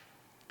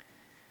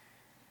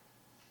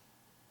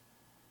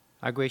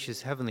Our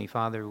gracious Heavenly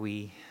Father,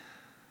 we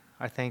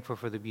are thankful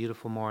for the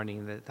beautiful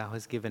morning that Thou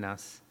hast given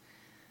us.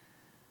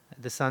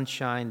 The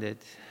sunshine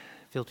that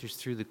filters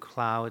through the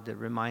cloud that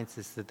reminds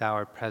us that Thou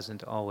art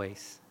present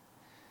always.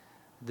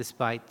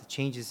 Despite the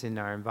changes in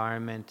our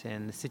environment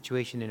and the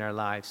situation in our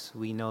lives,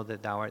 we know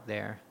that Thou art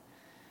there.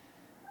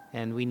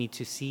 And we need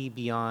to see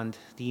beyond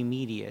the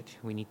immediate.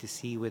 We need to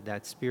see with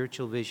that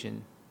spiritual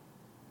vision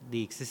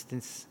the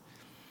existence,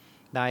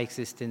 Thy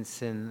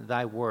existence and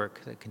Thy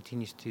work that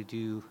continues to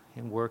do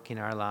and work in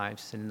our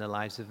lives and in the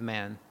lives of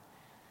man.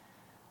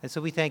 And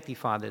so we thank Thee,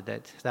 Father,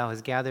 that Thou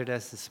hast gathered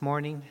us this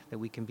morning, that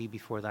we can be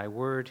before Thy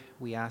word.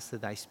 We ask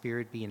that Thy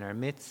Spirit be in our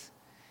midst.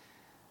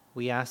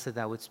 We ask that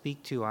Thou would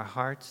speak to our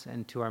hearts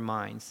and to our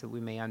minds, that we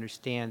may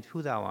understand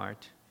who Thou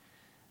art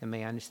and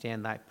may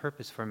understand Thy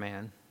purpose for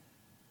man.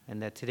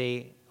 And that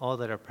today, all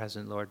that are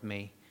present, Lord,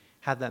 may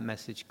have that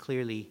message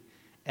clearly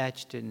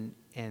etched and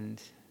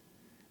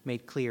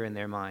made clear in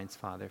their minds,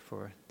 Father,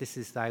 for this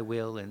is Thy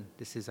will and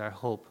this is our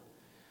hope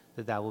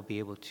that Thou will be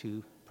able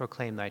to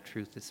proclaim Thy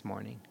truth this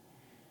morning.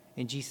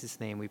 In Jesus'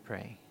 name we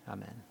pray.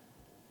 Amen.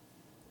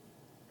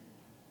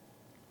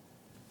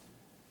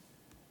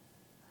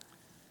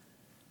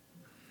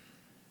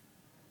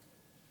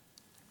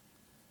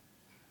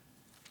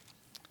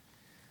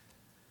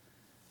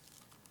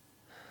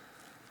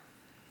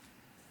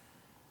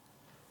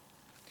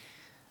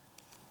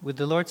 With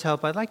the Lord's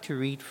help, I'd like to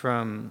read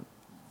from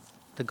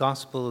the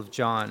Gospel of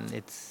John.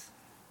 It's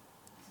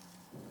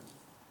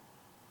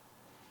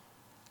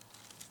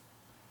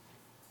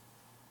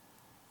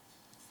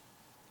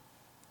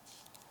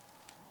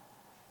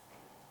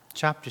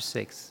chapter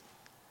 6.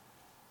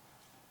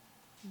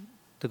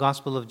 The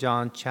Gospel of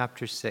John,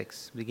 chapter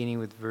 6, beginning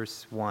with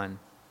verse 1.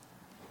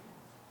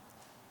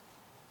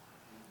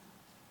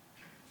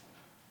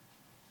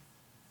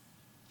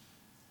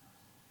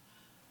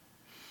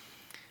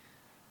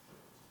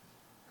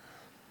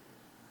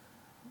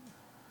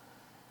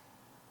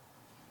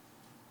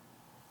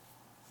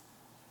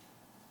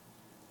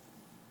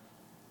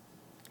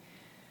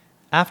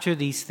 After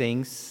these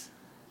things,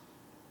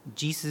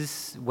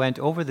 Jesus went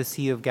over the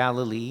Sea of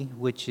Galilee,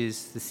 which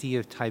is the Sea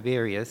of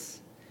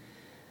Tiberias,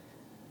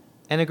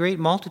 and a great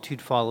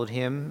multitude followed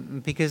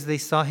him because they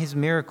saw his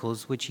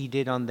miracles which he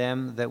did on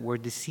them that were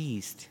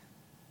diseased.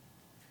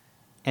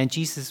 And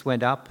Jesus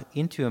went up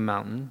into a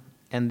mountain,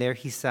 and there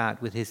he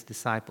sat with his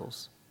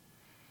disciples.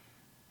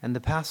 And the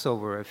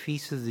Passover, a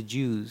feast of the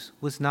Jews,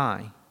 was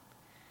nigh.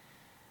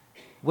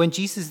 When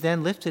Jesus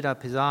then lifted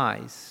up his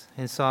eyes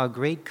and saw a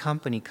great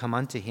company come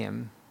unto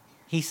him,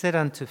 he said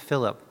unto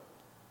Philip,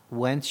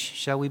 Whence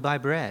shall we buy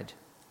bread,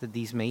 that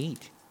these may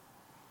eat?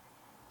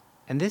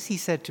 And this he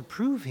said to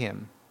prove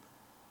him,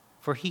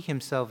 for he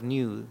himself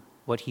knew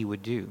what he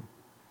would do.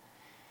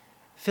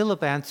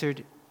 Philip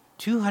answered,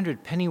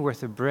 200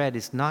 pennyworth of bread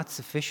is not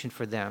sufficient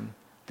for them,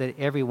 that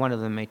every one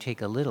of them may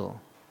take a little.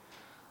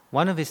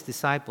 One of his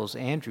disciples,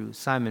 Andrew,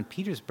 Simon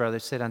Peter's brother,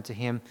 said unto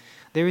him,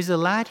 There is a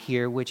lad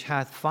here which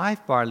hath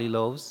 5 barley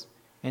loaves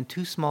and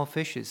 2 small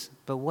fishes,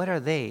 but what are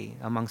they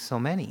among so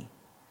many?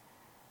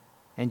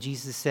 And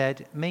Jesus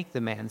said, Make the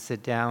man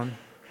sit down.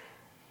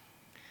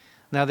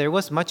 Now there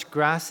was much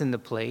grass in the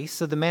place,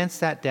 so the man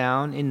sat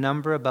down, in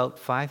number about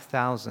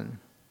 5,000.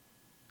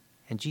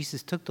 And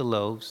Jesus took the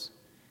loaves,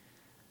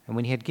 and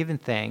when he had given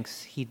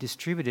thanks, he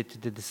distributed to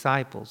the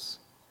disciples,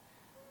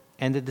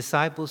 and the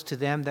disciples to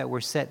them that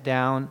were set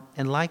down,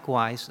 and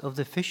likewise of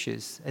the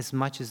fishes as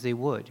much as they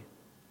would.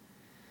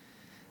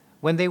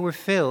 When they were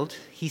filled,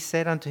 he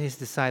said unto his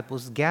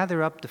disciples,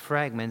 Gather up the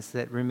fragments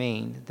that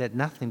remain, that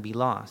nothing be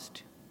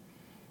lost.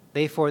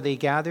 Therefore they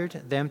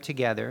gathered them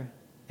together,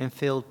 and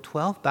filled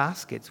 12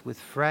 baskets with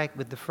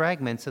the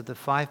fragments of the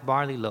 5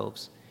 barley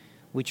loaves,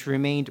 which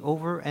remained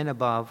over and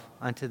above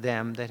unto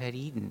them that had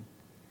eaten.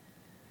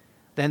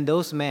 Then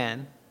those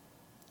men,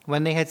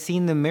 when they had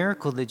seen the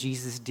miracle that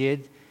Jesus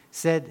did,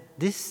 said,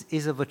 This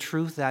is of a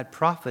truth that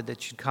prophet that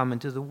should come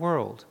into the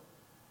world.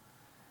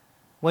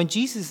 When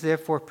Jesus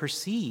therefore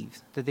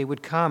perceived that they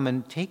would come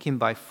and take him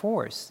by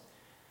force,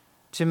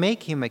 to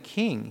make him a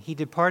king, he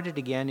departed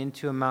again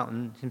into a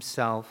mountain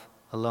himself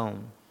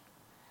alone.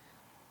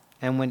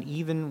 And when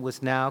even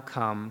was now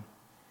come,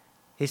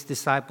 his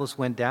disciples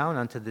went down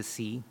unto the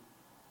sea,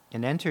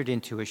 and entered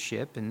into a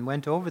ship, and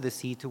went over the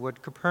sea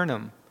toward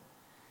Capernaum.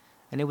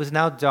 And it was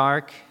now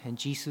dark, and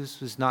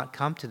Jesus was not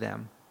come to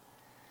them.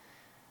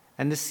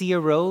 And the sea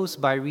arose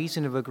by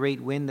reason of a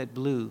great wind that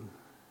blew.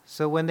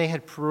 So when they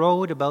had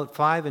rowed about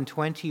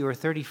 25 or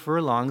 30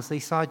 furlongs, they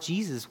saw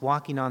Jesus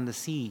walking on the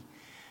sea,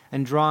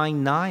 and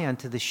drawing nigh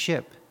unto the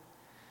ship.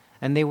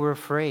 And they were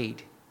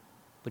afraid.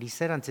 But he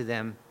said unto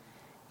them,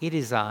 It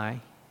is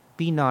I,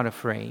 be not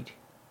afraid.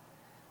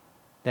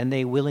 Then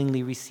they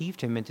willingly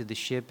received him into the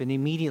ship, and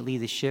immediately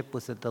the ship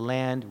was at the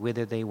land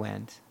whither they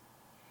went.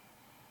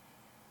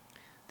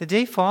 The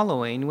day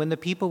following, when the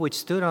people which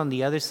stood on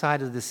the other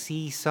side of the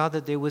sea saw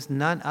that there was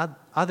none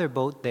other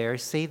boat there,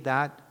 save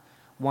that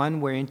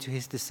one whereinto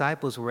his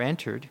disciples were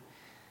entered,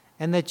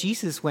 and that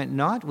Jesus went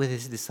not with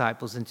his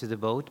disciples into the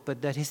boat,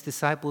 but that his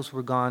disciples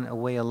were gone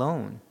away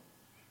alone,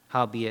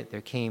 Howbeit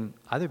there came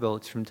other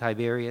boats from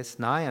Tiberias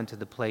nigh unto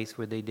the place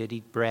where they did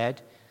eat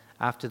bread,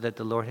 after that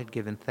the Lord had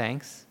given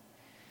thanks.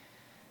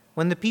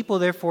 When the people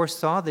therefore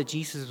saw that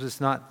Jesus was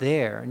not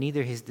there,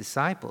 neither his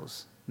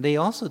disciples, they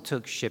also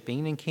took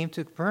shipping and came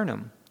to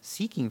Capernaum,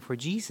 seeking for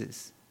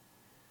Jesus.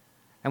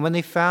 And when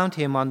they found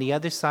him on the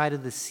other side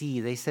of the sea,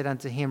 they said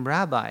unto him,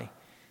 Rabbi,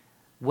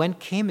 when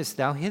camest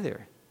thou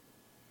hither?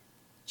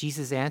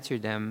 Jesus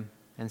answered them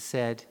and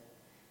said,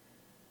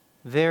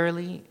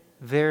 Verily,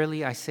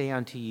 verily, I say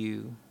unto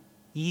you,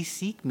 ye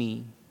seek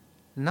me,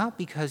 not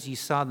because ye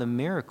saw the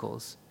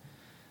miracles,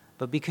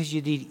 but because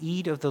ye did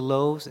eat of the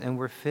loaves and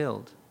were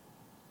filled.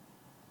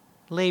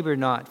 Labor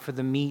not for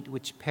the meat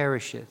which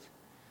perisheth,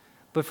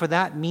 but for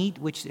that meat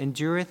which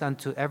endureth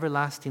unto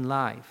everlasting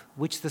life,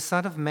 which the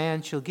Son of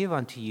Man shall give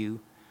unto you,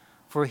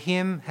 for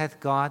him hath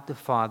God the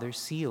Father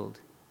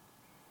sealed.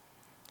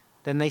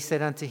 Then they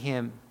said unto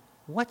him,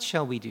 What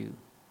shall we do,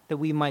 that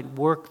we might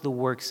work the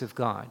works of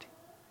God?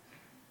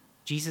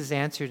 Jesus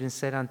answered and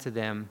said unto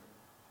them,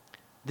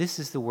 This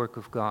is the work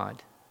of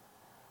God,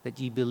 that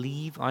ye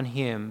believe on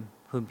him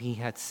whom he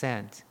hath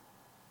sent.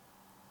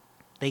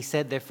 They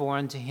said therefore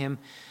unto him,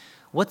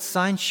 What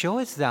sign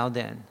showest thou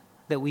then,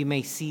 that we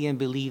may see and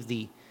believe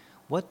thee?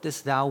 What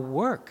dost thou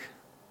work?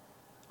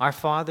 Our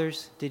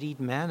fathers did eat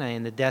manna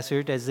in the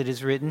desert, as it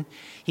is written,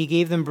 He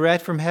gave them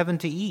bread from heaven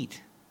to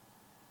eat.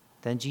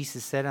 Then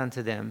Jesus said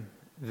unto them,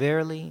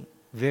 Verily,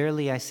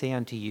 verily, I say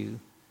unto you,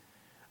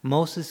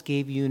 Moses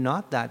gave you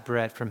not that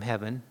bread from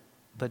heaven,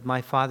 but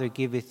my Father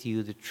giveth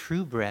you the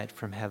true bread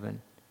from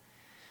heaven.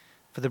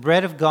 For the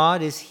bread of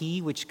God is he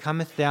which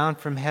cometh down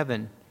from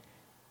heaven,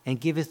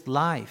 and giveth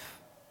life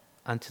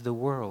unto the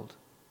world.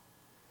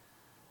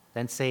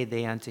 Then say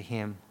they unto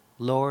him,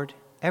 Lord,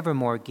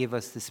 evermore give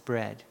us this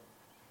bread.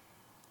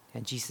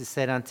 And Jesus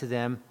said unto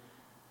them,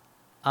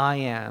 I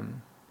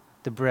am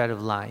the bread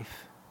of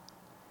life.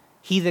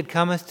 He that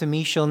cometh to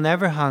me shall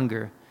never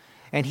hunger,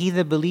 and he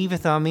that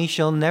believeth on me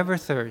shall never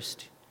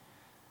thirst.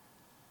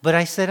 But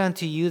I said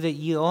unto you that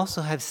ye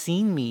also have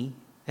seen me,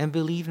 and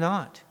believe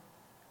not.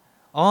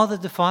 All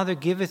that the Father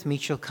giveth me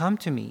shall come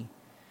to me,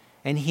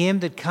 and him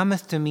that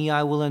cometh to me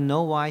I will in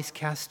no wise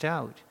cast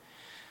out.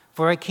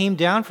 For I came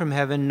down from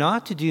heaven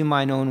not to do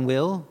mine own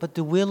will, but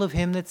the will of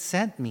him that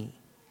sent me.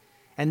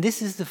 And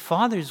this is the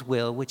Father's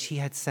will which he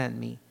hath sent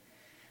me,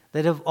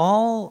 that of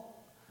all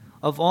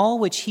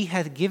which he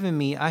hath given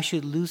me I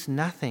should lose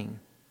nothing,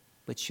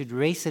 but should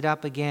raise it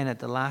up again at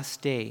the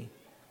last day.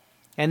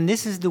 And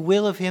this is the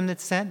will of him that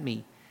sent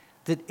me,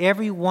 that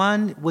every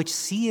one which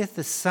seeth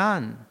the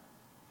Son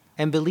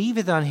and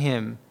believeth on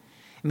him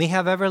may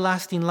have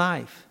everlasting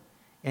life,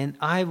 and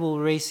I will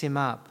raise him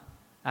up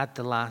at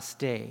the last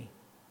day.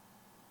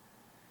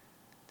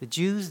 The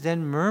Jews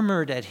then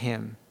murmured at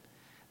him,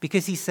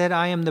 because he said,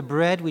 I am the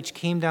bread which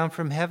came down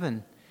from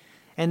heaven.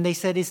 And they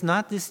said, Is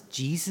not this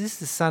Jesus,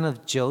 the son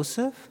of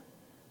Joseph,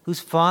 whose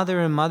father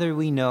and mother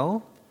we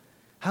know?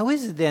 How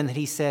is it then that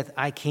he saith,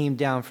 I came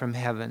down from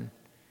heaven?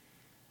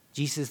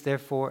 Jesus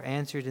therefore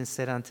answered and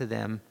said unto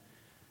them,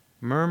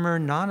 Murmur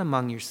not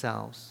among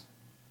yourselves.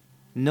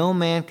 No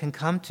man can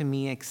come to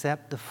me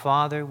except the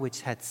Father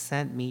which hath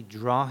sent me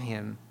draw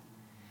him,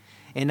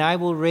 and I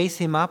will raise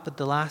him up at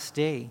the last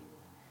day.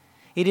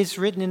 It is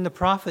written in the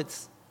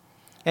prophets,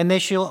 and they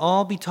shall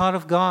all be taught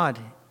of God.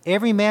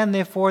 Every man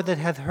therefore that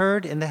hath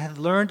heard and that hath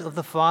learned of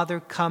the Father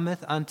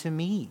cometh unto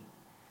me.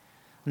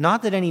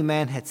 Not that any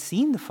man hath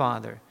seen the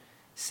Father,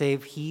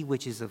 save he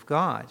which is of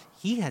God.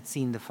 He hath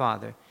seen the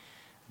Father.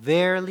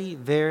 Verily,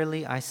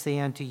 verily, I say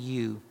unto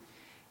you,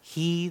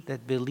 he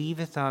that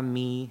believeth on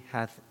me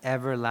hath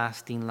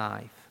everlasting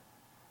life.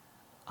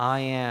 I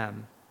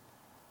am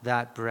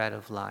that bread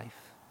of life.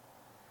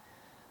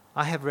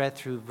 I have read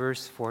through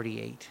verse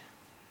 48.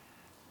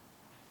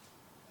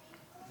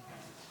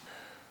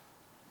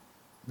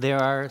 There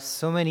are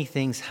so many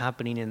things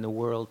happening in the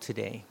world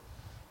today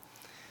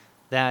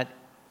that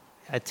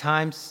at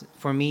times,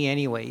 for me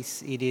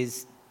anyways, it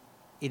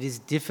is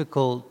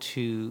difficult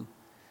to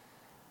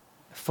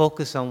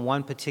focus on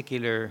one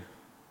particular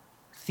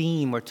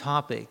theme or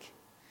topic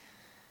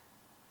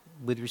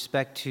with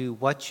respect to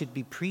what should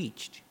be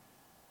preached.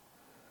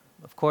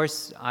 Of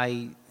course,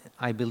 I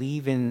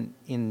believe in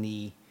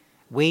the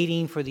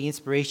waiting for the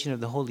inspiration of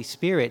the Holy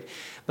Spirit,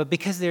 but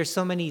because there are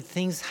so many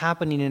things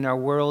happening in our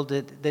world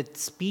that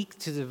speak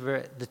to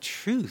the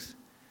truth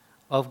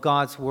of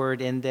God's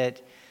word and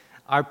that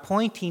are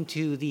pointing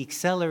to the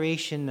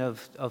acceleration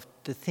of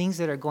the things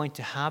that are going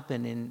to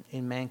happen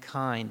in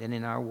mankind and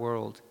in our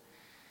world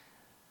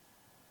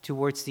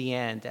towards the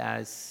end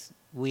as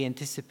we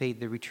anticipate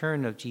the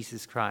return of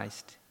Jesus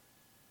Christ.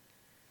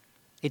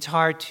 It's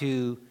hard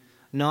to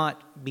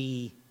not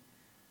be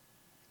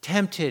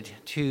tempted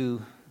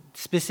to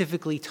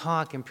specifically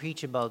talk and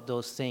preach about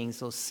those things,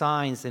 those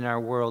signs in our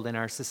world and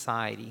our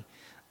society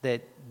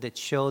that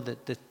show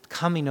that the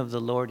coming of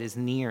the Lord is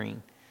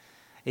nearing,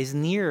 is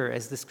nearer,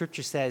 as the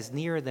scripture says,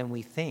 nearer than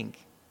we think.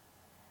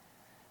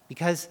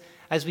 Because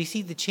as we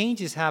see the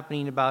changes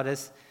happening about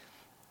us,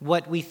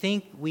 what we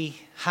think we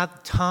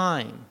have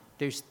time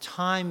There's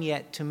time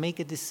yet to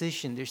make a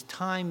decision. There's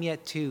time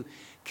yet to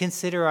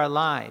consider our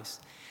lives,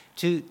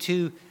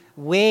 to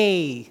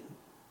weigh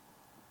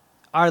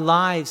our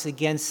lives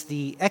against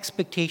the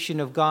expectation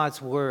of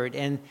God's word.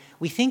 And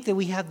we think that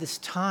we have this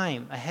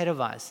time ahead of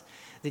us,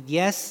 that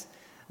yes,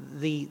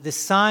 the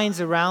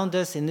signs around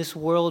us in this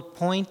world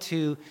point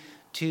to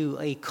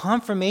a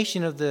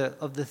confirmation of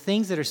the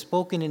things that are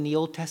spoken in the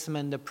Old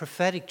Testament, the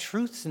prophetic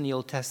truths in the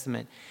Old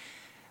Testament.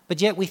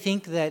 But yet we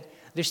think that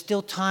there's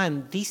still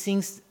time. These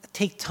things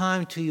take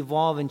time to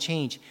evolve and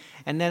change.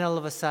 And then all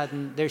of a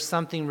sudden, there's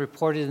something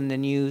reported in the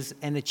news,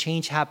 and the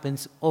change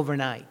happens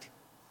overnight.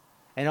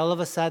 And all of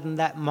a sudden,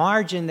 that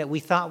margin that we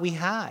thought we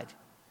had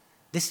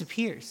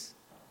disappears.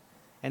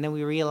 And then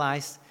we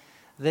realize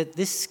that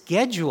this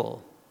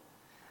schedule,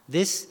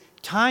 this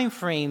time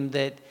frame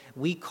that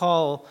we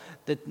call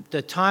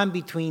the time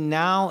between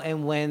now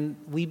and when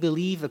we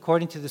believe,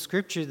 according to the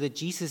scripture, that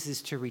Jesus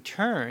is to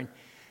return,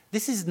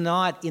 this is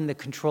not in the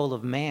control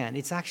of man.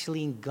 It's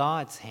actually in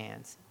God's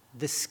hands.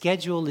 The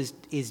schedule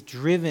is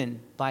driven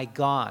by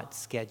God's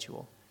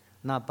schedule,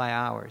 not by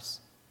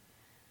ours.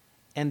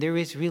 And there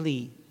is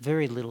really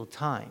very little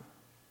time.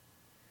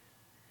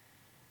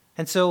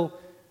 And so,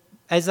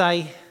 as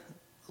I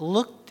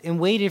looked and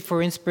waited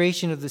for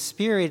inspiration of the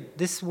Spirit,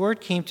 this word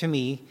came to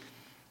me,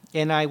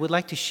 and I would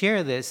like to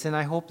share this, and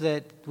I hope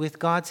that with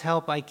God's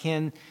help I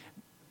can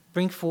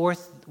bring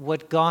forth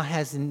what God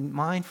has in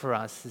mind for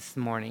us this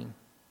morning.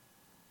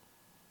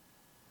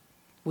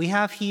 We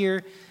have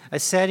here a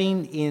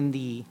setting in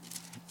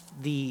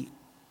the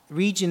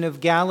region of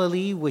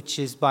Galilee, which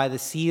is by the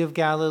Sea of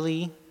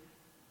Galilee,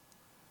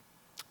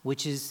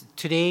 which is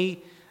today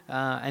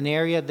an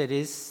area that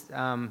is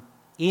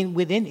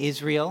within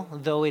Israel,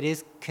 though it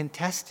is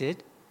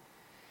contested.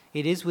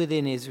 It is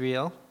within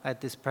Israel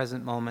at this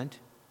present moment.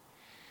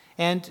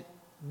 And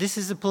this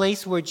is a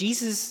place where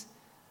Jesus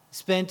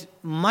spent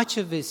much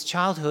of his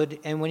childhood,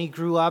 and when he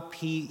grew up,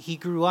 he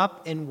grew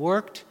up and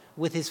worked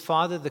with his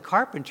father, the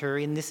carpenter,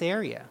 in this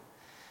area.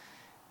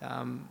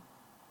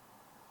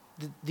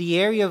 The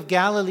area of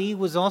Galilee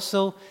was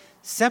also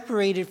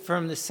separated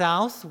from the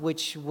south,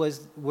 which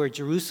was where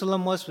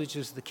Jerusalem was, which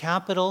was the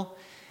capital.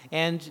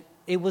 And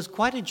it was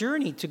quite a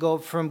journey to go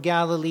from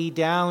Galilee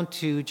down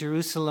to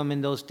Jerusalem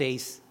in those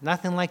days.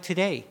 Nothing like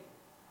today.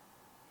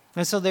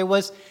 And so there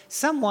was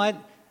somewhat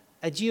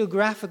a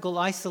geographical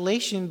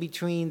isolation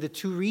between the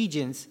two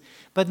regions.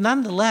 But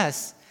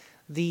nonetheless,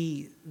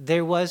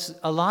 there was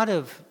a lot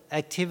of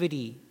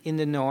activity in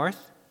the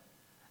north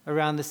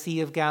around the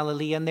Sea of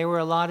Galilee, and there were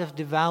a lot of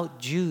devout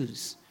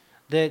Jews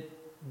that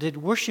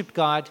worshiped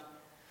God.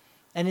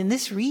 And in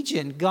this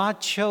region, God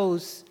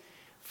chose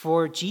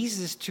for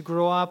Jesus to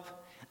grow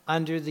up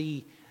under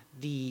the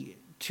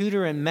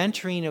tutor and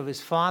mentoring of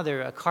his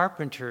father, a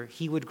carpenter.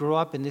 He would grow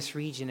up in this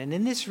region, and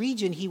in this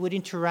region he would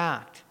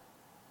interact.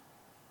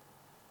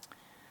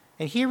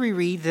 And here we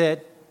read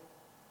that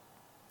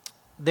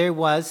there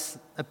was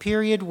a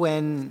period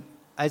when,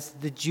 as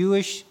the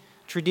Jewish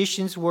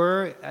traditions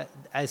were,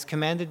 as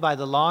commanded by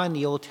the law in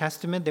the Old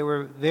Testament, there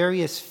were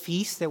various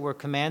feasts that were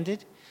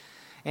commanded.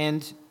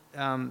 And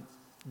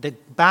the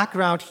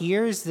background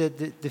here is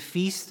that the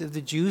feast of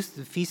the Jews,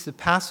 the feast of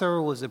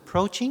Passover, was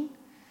approaching,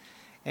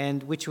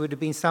 and which would have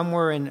been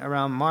somewhere in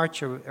around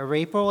March or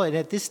April. And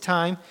at this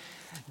time,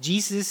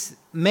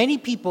 many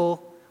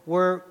people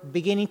were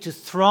beginning to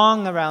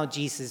throng around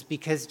Jesus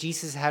because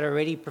Jesus had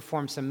already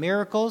performed some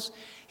miracles.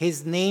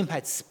 His name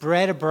had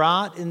spread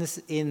abroad in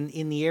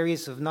the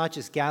areas of not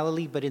just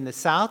Galilee, but in the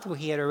south, where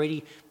he had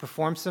already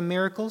performed some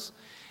miracles,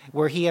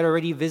 where he had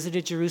already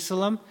visited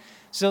Jerusalem.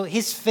 So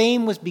his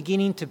fame was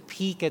beginning to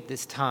peak at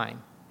this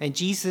time. And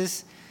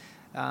Jesus,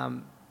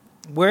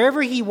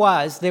 wherever he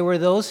was, there were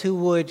those who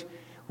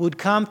would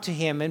come to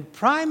him. And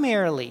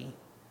primarily,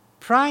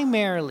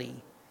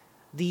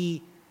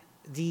 the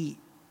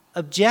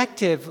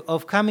objective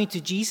of coming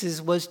to Jesus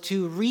was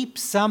to reap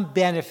some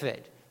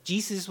benefit.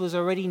 Jesus was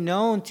already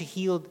known to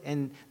heal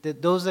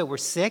those that were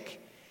sick.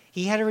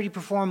 He had already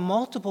performed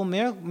multiple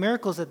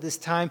miracles at this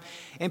time.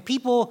 And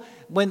people,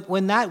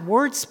 when that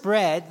word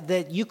spread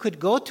that you could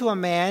go to a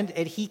man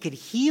and he could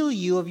heal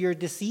you of your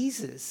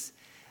diseases,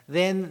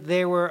 then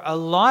there were a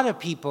lot of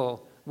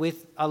people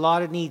with a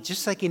lot of needs,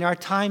 just like in our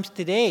times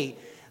today,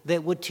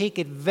 that would take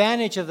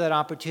advantage of that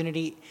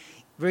opportunity,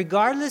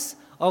 regardless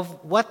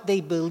of what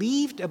they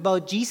believed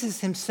about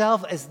Jesus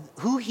himself as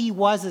who he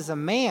was as a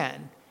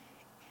man.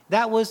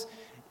 That was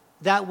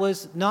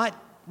not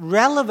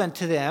relevant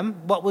to them.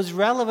 What was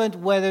relevant,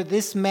 whether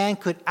this man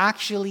could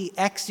actually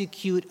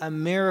execute a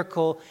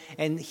miracle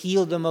and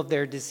heal them of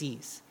their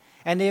disease.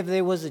 And if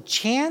there was a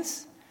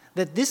chance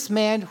that this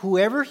man,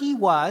 whoever he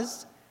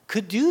was,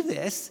 could do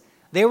this,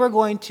 they were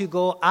going to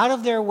go out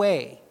of their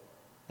way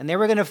and they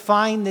were going to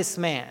find this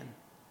man.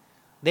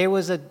 There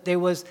was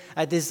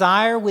a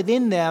desire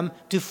within them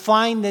to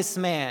find this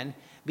man,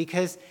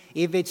 because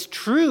if it's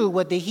true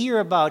what they hear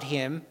about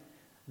him,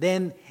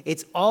 then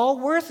it's all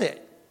worth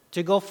it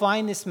to go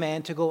find this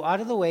man, to go out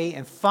of the way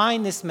and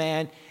find this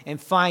man and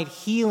find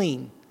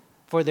healing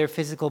for their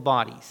physical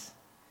bodies.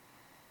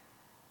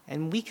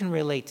 And we can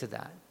relate to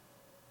that.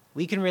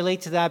 We can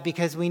relate to that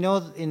because we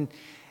know, and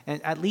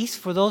at least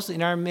for those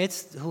in our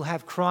midst who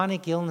have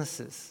chronic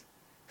illnesses,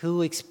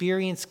 who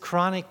experience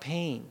chronic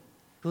pain,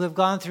 who have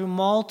gone through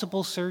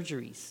multiple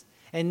surgeries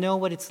and know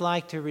what it's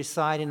like to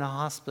reside in a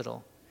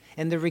hospital,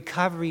 and the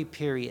recovery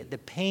period, the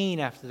pain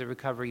after the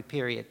recovery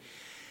period.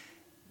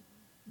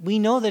 We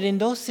know that in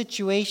those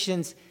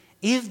situations,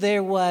 if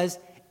there was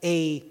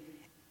a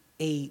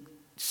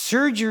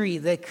surgery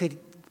that could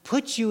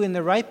put you in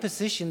the right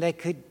position, that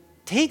could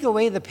take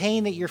away the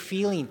pain that you're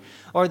feeling,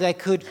 or that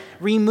could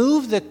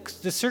remove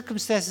the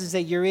circumstances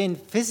that you're in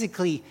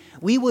physically,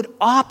 we would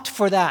opt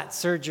for that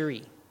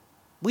surgery.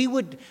 We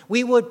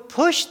would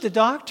push the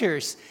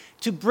doctors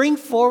to bring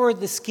forward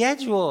the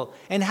schedule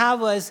and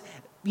have us,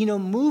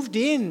 moved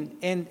in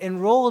and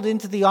enrolled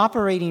into the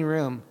operating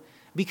room,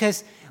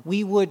 because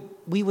we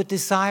would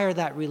desire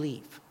that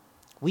relief.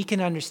 We can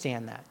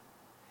understand that.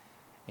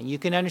 And you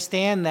can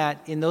understand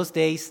that in those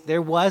days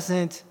there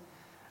wasn't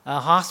a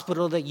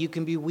hospital that you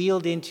can be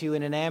wheeled into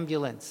in an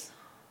ambulance.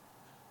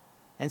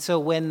 And so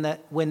when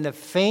the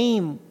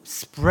fame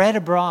spread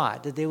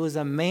abroad that there was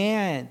a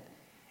man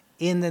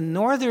in the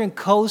northern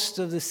coast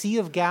of the Sea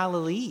of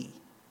Galilee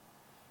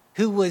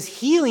who was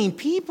healing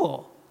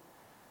people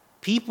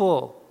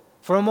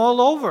from all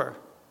over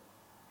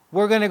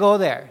were going to go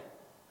there.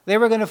 They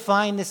were going to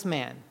find this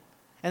man,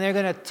 and they're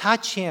going to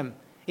touch him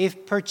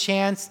if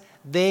perchance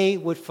they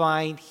would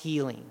find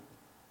healing.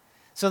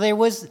 So there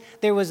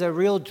was a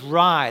real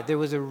drive, there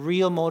was a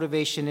real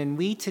motivation, and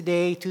we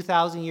today,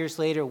 2,000 years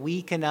later,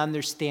 we can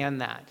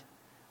understand that.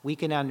 We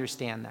can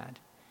understand that.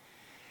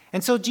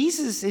 And so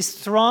Jesus is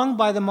thronged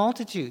by the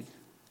multitude.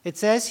 It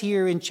says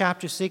here in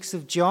chapter 6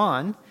 of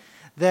John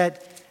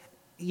that,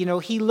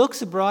 he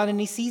looks abroad and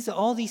he sees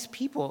all these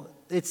people.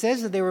 It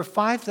says that there were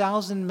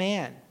 5,000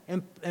 men,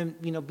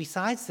 and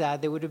besides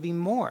that, there would have been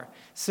more.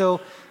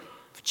 So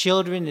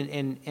children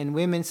and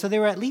women. So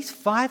there were at least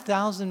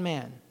 5,000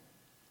 men.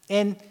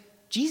 And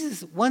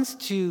Jesus wants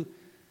to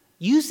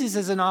use this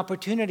as an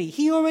opportunity.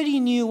 He already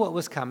knew what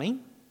was coming,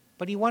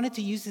 but he wanted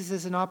to use this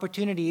as an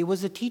opportunity. It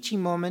was a teaching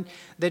moment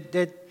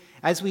that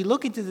as we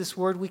look into this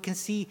word, we can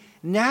see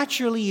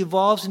naturally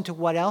evolves into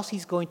what else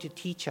he's going to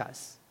teach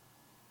us.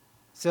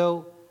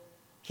 So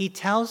he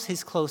tells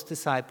his close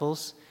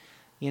disciples,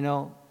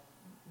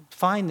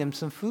 find them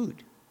some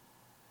food.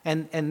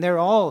 And they're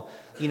all,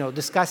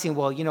 discussing,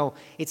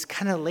 it's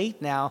kind of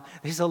late now.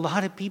 There's a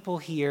lot of people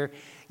here.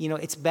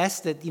 It's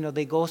best that,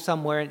 they go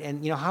somewhere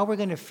and how we're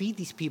going to feed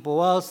these people?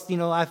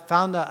 Well, I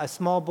found a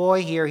small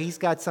boy here. He's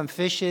got some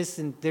fishes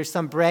and there's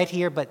some bread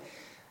here, but,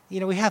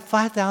 we have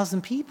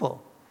 5,000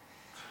 people.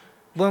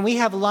 When we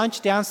have lunch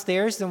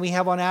downstairs and we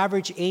have on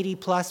average 80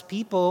 plus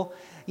people,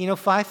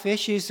 5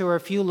 fishes or a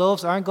few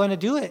loaves aren't going to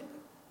do it.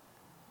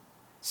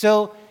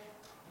 So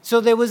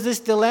there was this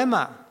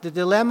dilemma, the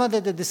dilemma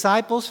that the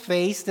disciples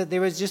faced, that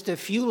there was just a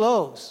few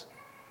loaves,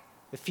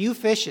 a few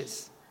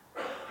fishes.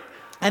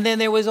 And then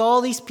there was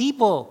all these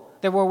people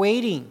that were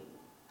waiting.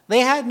 They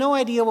had no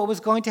idea what was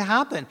going to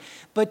happen.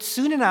 But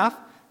soon enough,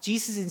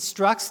 Jesus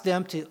instructs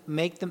them to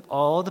make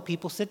all the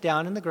people sit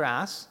down in the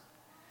grass.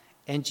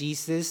 And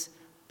Jesus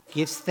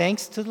gives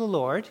thanks to the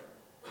Lord.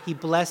 He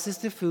blesses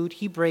the food.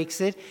 He breaks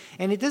it.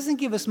 And it doesn't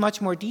give us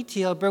much more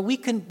detail, but we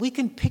can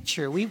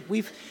picture. We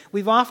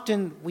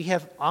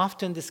have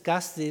often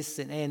discussed this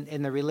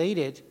in the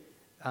related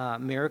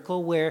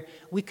miracle, where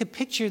we could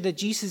picture that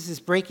Jesus is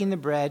breaking the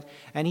bread,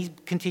 and he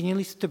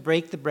continues to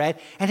break the bread,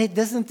 and it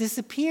doesn't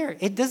disappear.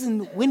 It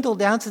doesn't dwindle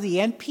down to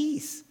the end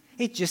piece.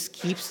 He just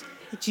keeps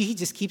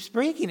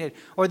breaking it.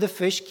 Or the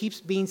fish keeps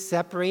being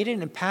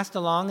separated and passed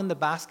along in the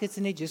baskets,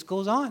 and it just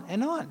goes on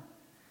and on.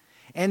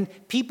 And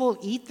people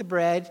eat the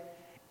bread,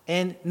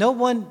 and no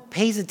one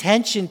pays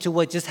attention to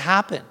what just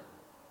happened.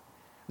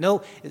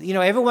 No,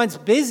 everyone's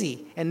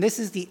busy. And this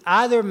is the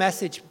other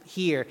message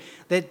here,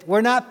 that we're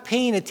not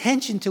paying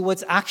attention to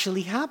what's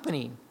actually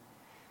happening.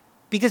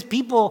 Because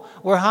people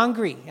were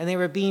hungry and they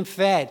were being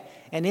fed.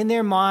 And in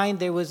their mind,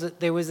 there was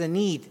a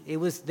need. It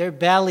was their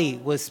belly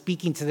was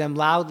speaking to them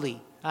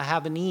loudly. I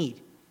have a need.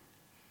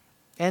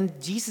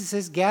 And Jesus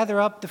says, gather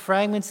up the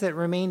fragments that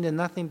remained and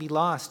nothing be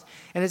lost.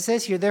 And it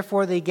says here,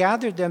 therefore they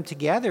gathered them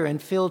together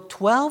and filled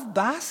 12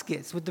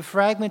 baskets with the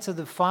fragments of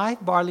the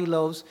 5 barley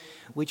loaves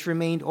which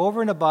remained over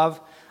and above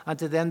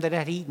unto them that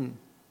had eaten.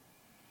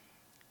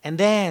 And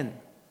then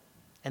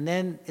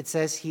it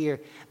says here,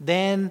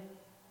 then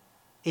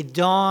it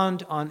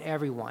dawned on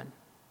everyone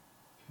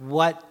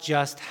what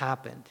just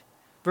happened.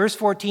 Verse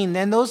 14,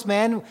 then those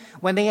men,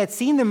 when they had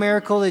seen the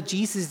miracle that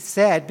Jesus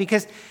said,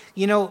 because,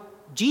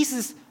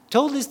 Jesus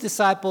told his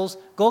disciples,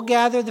 go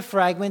gather the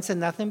fragments and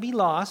nothing be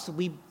lost.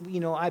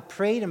 I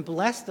prayed and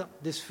blessed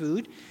this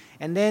food.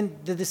 And then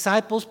the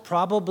disciples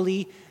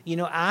probably,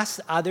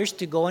 asked others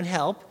to go and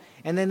help.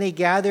 And then they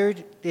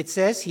gathered, it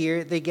says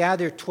here, they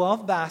gathered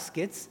 12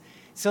 baskets.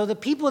 So the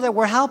people that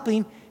were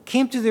helping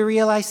came to the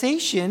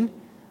realization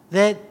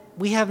that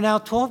we have now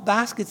 12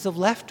 baskets of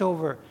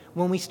leftover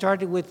when we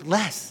started with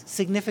less,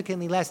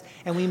 significantly less.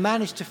 And we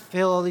managed to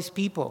fill all these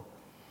people.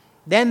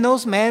 Then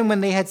those men,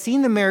 when they had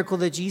seen the miracle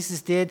that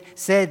Jesus did,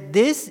 said,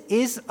 "This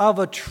is of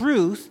a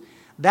truth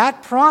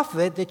that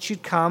prophet that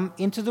should come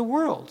into the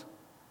world."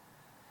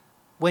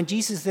 When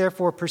Jesus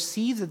therefore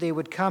perceived that they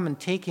would come and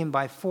take him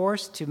by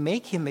force to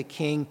make him a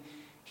king,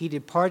 he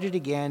departed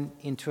again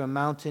into a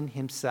mountain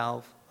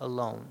himself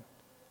alone.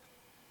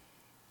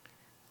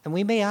 And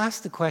we may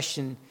ask the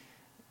question,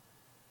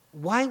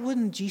 why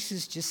wouldn't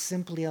Jesus just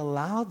simply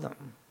allow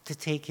them to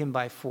take him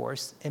by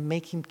force and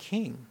make him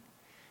king?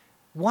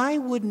 Why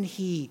wouldn't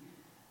he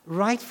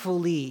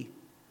rightfully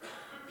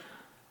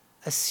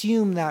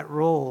assume that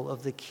role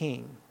of the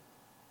king?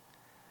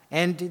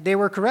 And they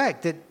were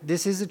correct that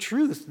this is the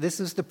truth. This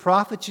is the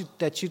prophet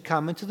that should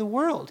come into the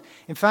world.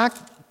 In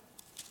fact,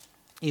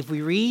 if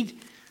we read,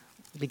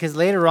 because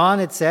later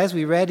on it says,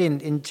 we read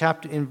in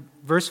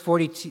verse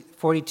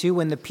 42,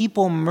 when the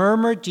people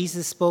murmured,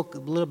 Jesus spoke a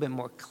little bit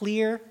more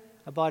clear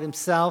about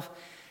himself,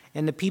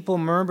 and the people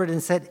murmured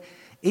and said,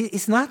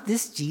 "Is not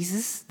this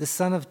Jesus, the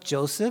son of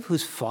Joseph,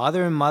 whose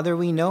father and mother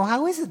we know?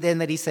 How is it then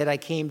that he said, 'I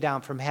came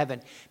down from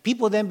heaven'?"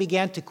 People then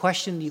began to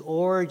question the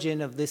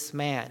origin of this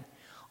man.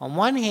 On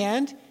one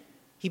hand,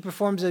 he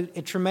performs a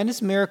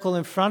tremendous miracle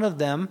in front of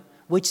them,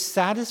 which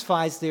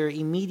satisfies their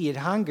immediate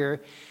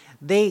hunger.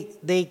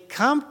 They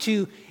come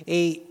to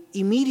an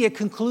immediate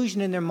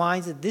conclusion in their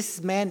minds that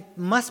this man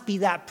must be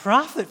that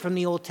prophet from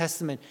the Old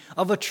Testament.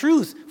 Of a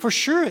truth, for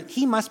sure,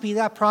 he must be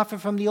that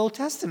prophet from the Old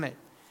Testament.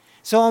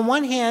 So on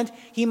one hand,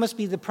 he must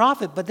be the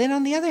prophet. But then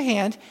on the other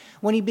hand,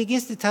 when he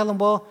begins to tell them,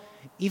 well,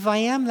 if I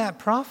am that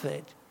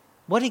prophet,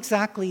 what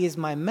exactly is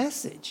my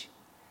message?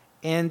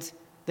 And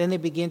then they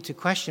begin to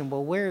question,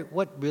 well,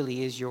 what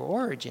really is your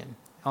origin?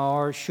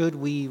 Or should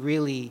we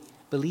really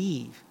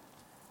believe?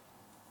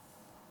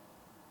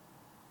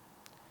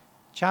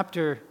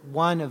 Chapter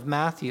 1 of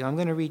Matthew, I'm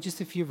going to read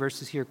just a few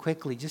verses here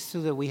quickly, just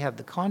so that we have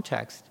the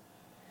context.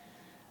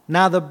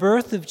 Now the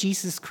birth of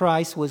Jesus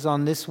Christ was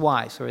on this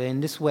wise, or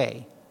in this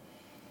way.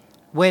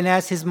 When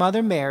as his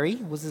mother Mary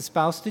was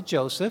espoused to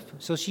Joseph,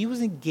 so she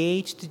was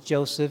engaged to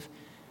Joseph,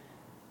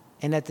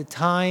 and at the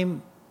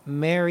time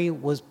Mary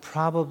was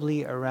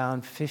probably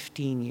around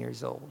 15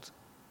 years old.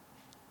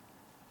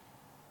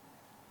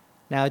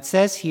 Now it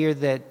says here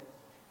that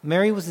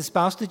Mary was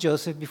espoused to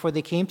Joseph before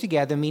they came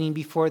together, meaning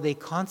before they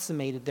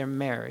consummated their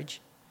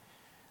marriage,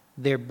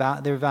 their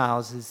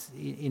vows is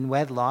in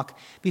wedlock.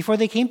 Before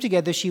they came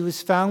together, she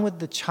was found with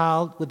the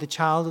child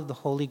of the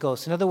Holy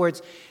Ghost. In other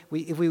words,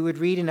 if we would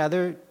read in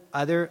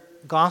other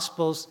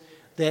Gospels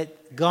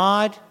that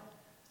God,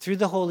 through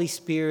the Holy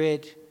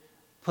Spirit,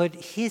 put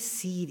his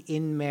seed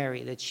in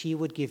Mary, that she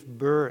would give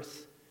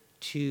birth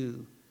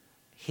to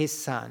his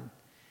son.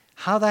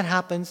 How that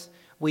happens,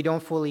 we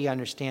don't fully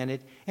understand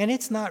it, and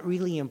it's not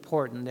really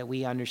important that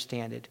we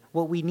understand it.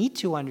 What we need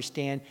to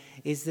understand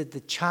is that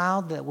the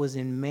child that was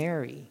in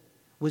Mary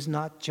was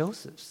not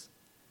Joseph's,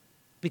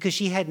 because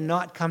she had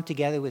not come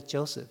together with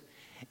Joseph.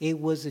 It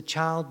was a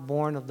child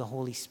born of the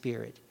Holy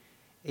Spirit.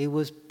 It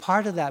was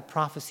part of that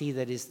prophecy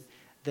that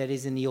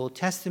is in the Old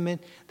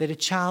Testament, that a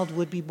child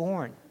would be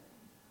born.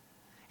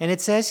 And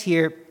it says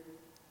here,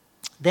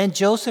 then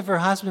Joseph, her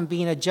husband,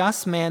 being a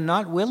just man,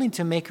 not willing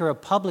to make her a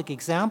public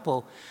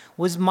example,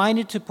 was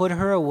minded to put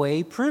her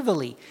away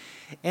privily.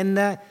 And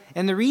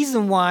the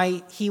reason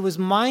why he was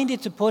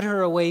minded to put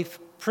her away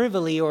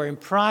privily or in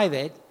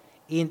private,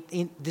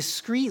 in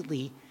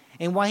discreetly,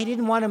 and why he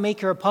didn't want to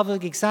make her a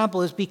public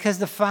example is because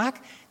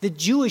the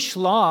Jewish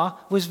law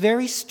was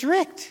very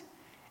strict.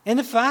 And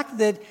the fact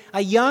that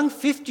a young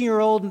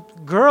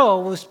 15-year-old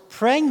girl was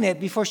pregnant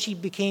before she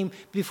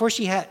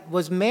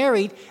was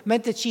married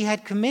meant that she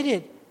had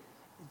committed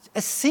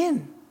a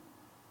sin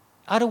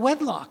out of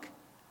wedlock.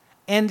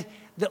 And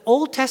the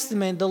Old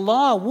Testament, the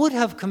law would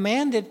have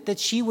commanded that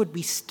she would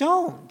be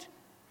stoned.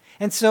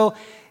 And so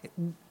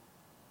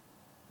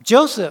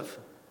Joseph,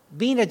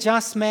 being a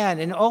just man,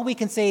 and all we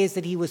can say is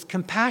that he was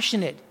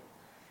compassionate.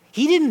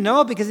 He didn't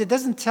know, because it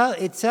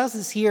tells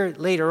us here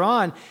later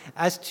on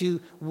as to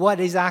what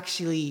is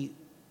actually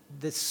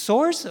the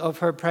source of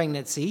her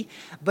pregnancy.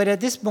 But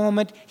at this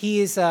moment,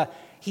 he is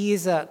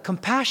a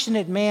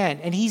compassionate man,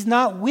 and he's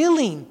not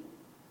willing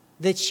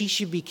that she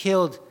should be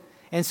killed.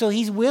 And so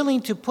he's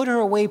willing to put her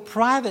away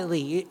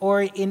privately,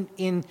 or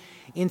in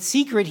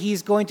secret.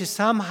 He's going to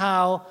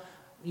somehow,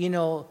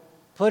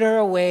 put her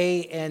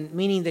away, and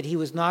meaning that he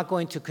was not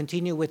going to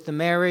continue with the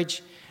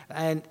marriage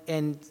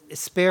and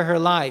spare her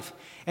life.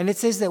 And it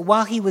says that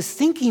while he was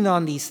thinking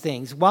on these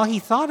things, while he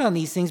thought on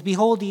these things,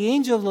 behold, the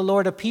angel of the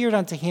Lord appeared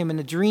unto him in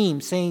a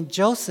dream, saying,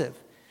 Joseph,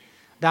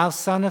 thou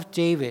son of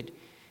David,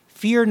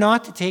 fear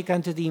not to take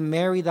unto thee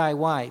Mary thy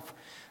wife,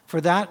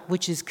 for that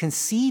which is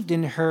conceived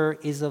in her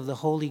is of the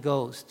Holy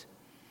Ghost.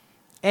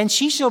 And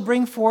she shall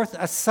bring forth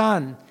a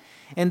son,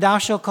 and thou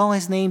shalt call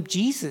his name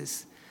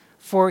Jesus,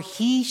 for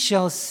he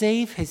shall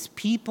save his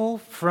people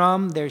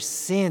from their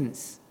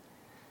sins.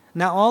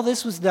 Now all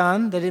this was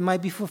done that it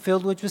might be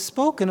fulfilled which was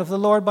spoken of the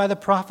Lord by the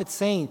prophet,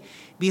 saying,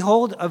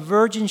 Behold, a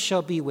virgin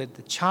shall be with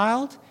the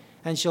child,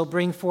 and shall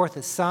bring forth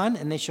a son,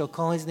 and they shall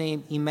call his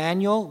name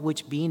Emmanuel,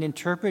 which being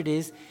interpreted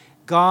is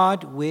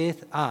God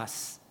with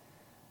us."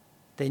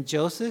 Then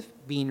Joseph,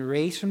 being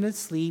raised from the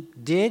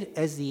sleep, did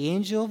as the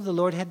angel of the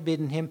Lord had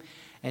bidden him,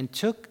 and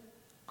took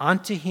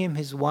unto him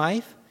his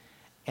wife,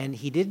 and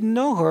he didn't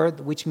know her,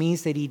 which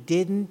means that he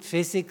didn't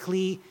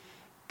physically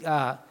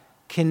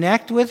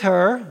connect with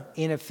her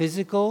in a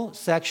physical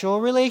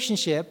sexual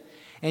relationship,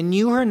 and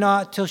knew her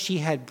not till she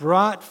had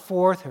brought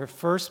forth her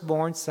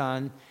firstborn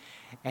son,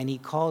 and he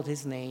called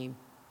his name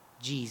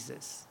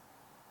Jesus.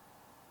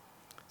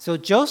 So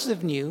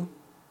Joseph knew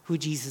who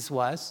Jesus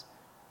was.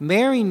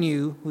 Mary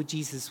knew who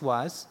Jesus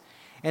was,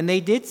 and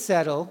they did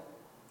settle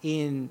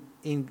in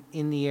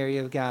the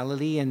area of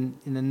Galilee and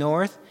in the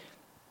north.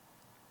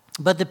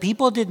 But the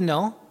people didn't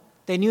know.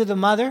 They knew the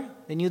mother,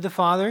 they knew the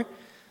father,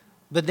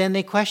 but then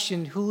they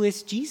questioned, who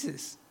is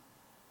Jesus?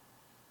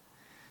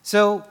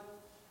 So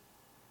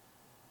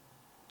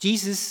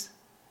Jesus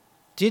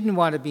didn't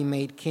want to be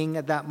made king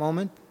at that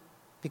moment,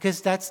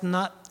 because that's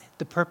not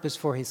the purpose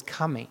for his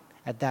coming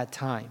at that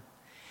time.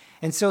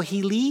 And so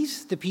he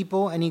leaves the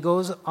people and he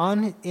goes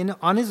on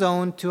his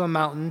own to a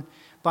mountain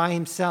by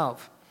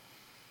himself.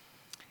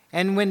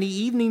 And when the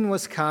evening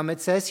was come, it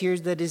says here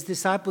that his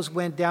disciples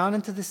went down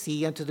into the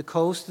sea, unto the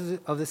coast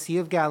of the Sea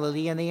of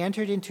Galilee, and they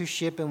entered into a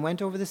ship and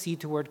went over the sea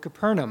toward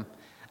Capernaum,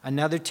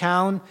 another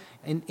town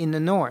in the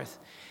north.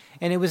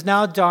 And it was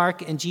now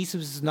dark, and Jesus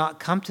was not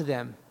come to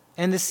them.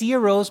 And the sea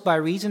arose by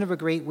reason of a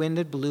great wind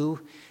that blew.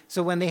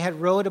 So when they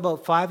had rowed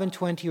about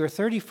 25 or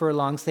 30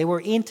 furlongs, they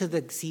were into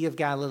the Sea of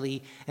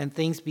Galilee, and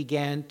things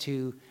began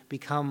to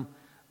become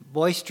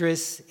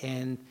boisterous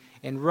and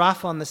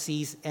rough on the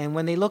seas. And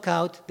when they look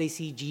out, they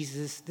see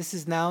Jesus. This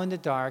is now in the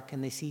dark,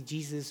 and they see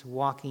Jesus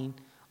walking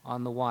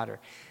on the water.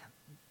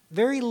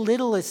 Very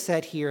little is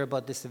said here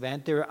about this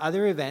event. There are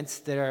other events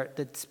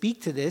that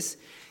speak to this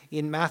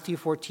in Matthew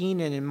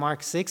 14 and in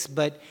Mark 6,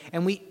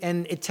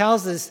 and it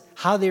tells us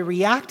how they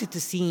reacted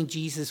to seeing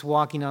Jesus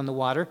walking on the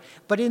water.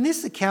 But in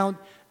this account,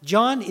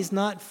 John is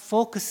not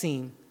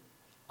focusing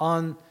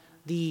on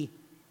the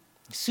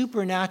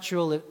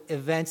supernatural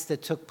events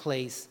that took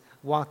place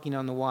walking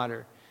on the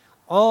water.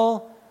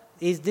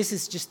 This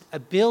is just a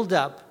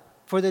build-up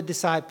for the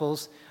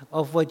disciples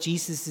of what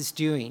Jesus is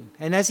doing.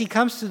 And as he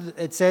comes to,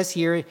 it says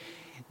here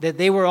that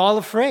they were all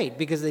afraid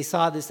because they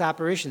saw this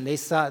apparition. They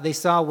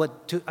saw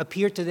what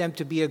appeared to them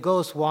to be a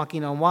ghost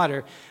walking on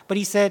water. But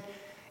he said,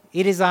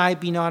 "It is I,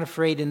 be not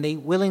afraid." And they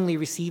willingly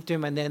received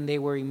him, and then they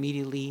were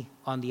immediately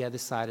on the other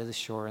side of the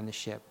shore in the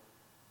ship.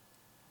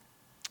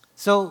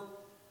 So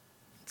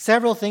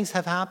several things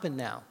have happened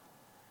now.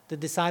 The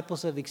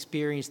disciples have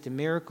experienced a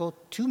miracle,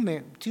 two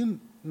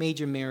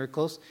major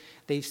miracles.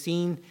 They've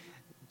seen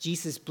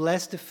Jesus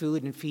bless the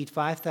food and feed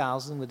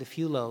 5,000 with a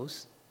few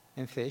loaves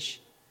and fish.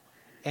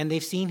 And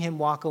they've seen him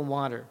walk on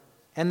water.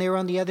 And they were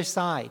on the other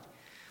side.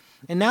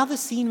 And now the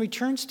scene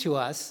returns to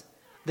us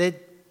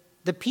that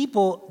the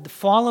people, the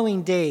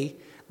following day,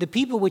 the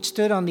people which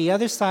stood on the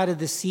other side of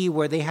the sea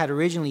where they had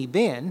originally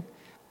been,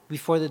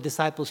 before the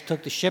disciples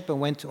took the ship and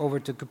went over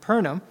to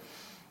Capernaum,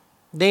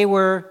 they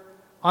were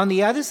on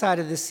the other side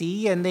of the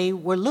sea, and they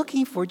were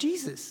looking for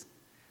Jesus.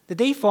 The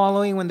day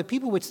following, when the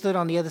people which stood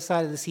on the other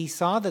side of the sea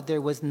saw that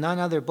there was none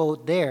other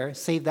boat there,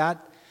 save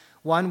that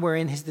one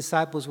wherein his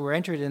disciples were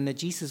entered, and that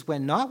Jesus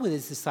went not with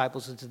his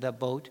disciples into that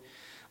boat,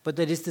 but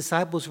that his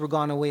disciples were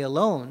gone away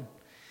alone.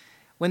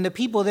 When the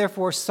people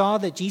therefore saw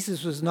that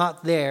Jesus was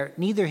not there,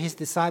 neither his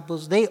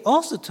disciples, they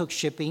also took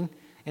shipping.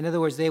 In other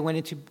words, they went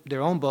into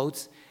their own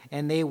boats,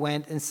 and they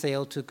went and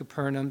sailed to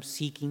Capernaum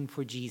seeking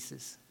for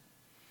Jesus.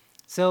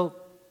 So,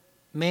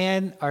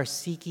 men are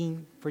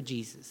seeking for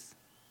Jesus.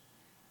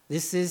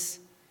 This is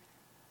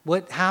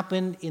what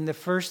happened in the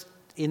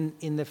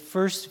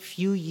first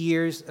few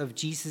years of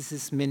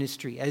Jesus'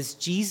 ministry. As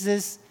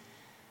Jesus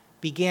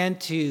began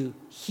to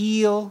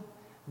heal,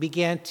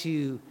 began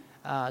to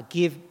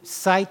give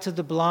sight to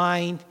the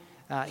blind,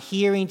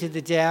 hearing to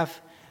the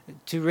deaf,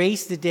 to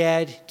raise the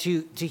dead,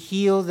 to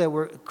heal that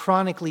were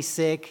chronically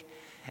sick,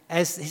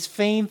 as his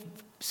fame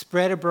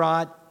spread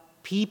abroad,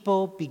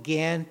 people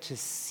began to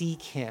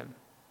seek him.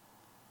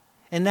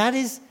 And that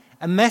is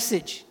a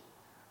message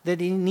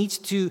that it needs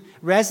to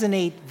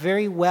resonate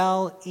very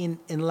well and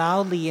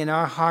loudly in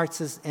our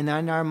hearts and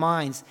in our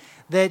minds,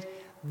 that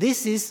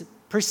this is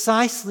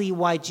precisely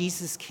why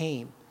Jesus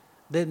came,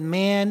 that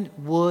man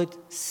would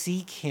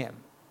seek him.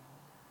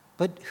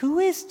 But who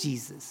is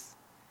Jesus?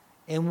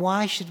 And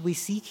why should we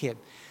seek him?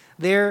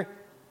 In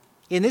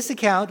this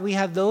account, we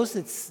have those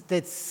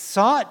that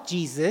sought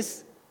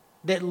Jesus,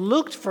 that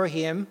looked for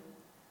him,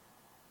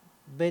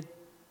 but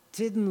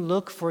didn't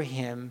look for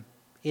him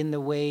in the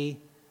way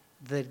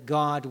that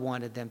God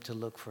wanted them to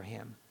look for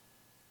him.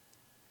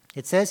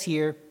 It says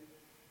here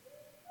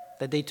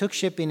that they took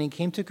shipping and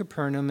came to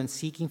Capernaum and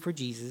seeking for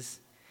Jesus.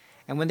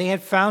 And when they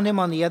had found him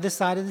on the other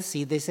side of the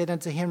sea, they said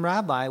unto him,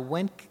 "Rabbi,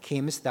 when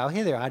camest thou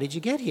hither?" How did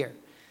you get here?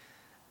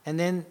 And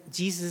then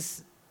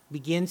Jesus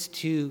begins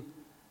to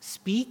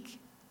speak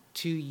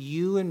to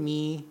you and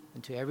me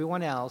and to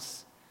everyone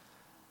else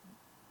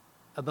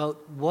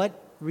about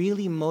what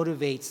really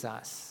motivates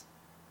us.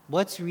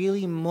 What's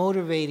really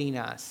motivating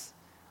us?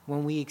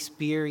 when we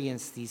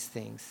experience these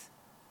things.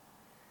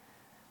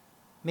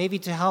 Maybe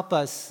to help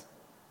us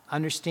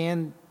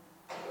understand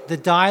the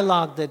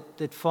dialogue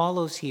that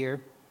follows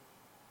here,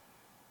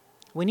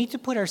 we need to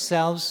put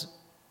ourselves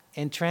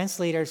and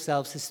translate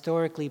ourselves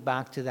historically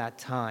back to that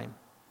time.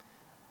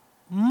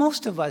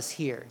 Most of us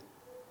here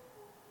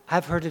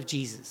have heard of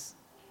Jesus.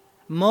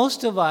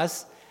 Most of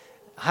us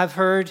have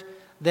heard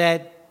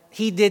that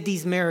he did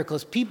these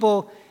miracles.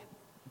 People,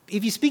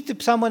 if you speak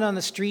to someone on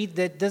the street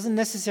that doesn't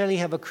necessarily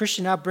have a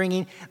Christian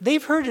upbringing,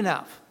 they've heard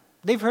enough.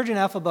 They've heard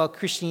enough about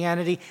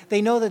Christianity.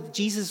 They know that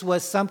Jesus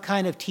was some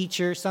kind of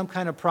teacher, some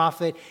kind of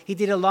prophet. He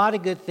did a lot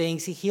of good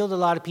things. He healed a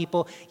lot of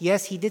people.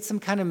 Yes, he did some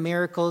kind of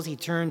miracles. He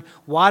turned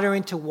water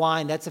into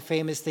wine. That's a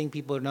famous thing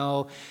people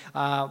know,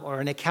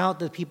 or an account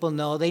that people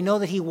know. They know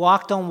that he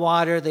walked on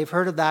water. They've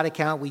heard of that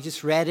account. We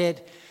just read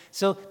it.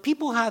 So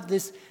people have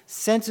this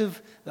sense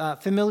of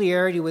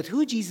familiarity with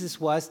who Jesus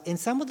was and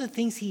some of the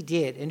things he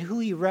did and who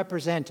he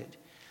represented.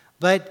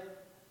 But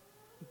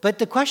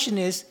the question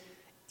is,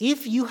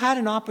 if you had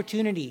an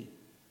opportunity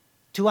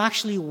to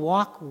actually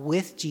walk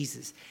with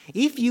Jesus,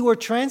 if you were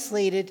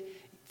translated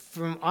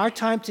from our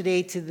time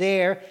today to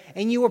there,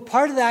 and you were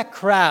part of that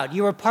crowd,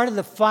 you were part of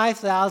the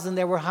 5,000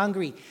 that were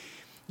hungry,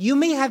 you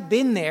may have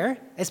been there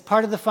as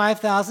part of the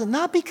 5,000,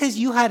 not because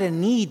you had a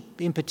need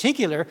in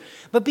particular,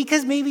 but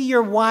because maybe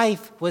your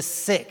wife was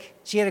sick.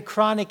 She had a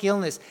chronic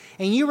illness,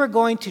 and you were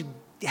going to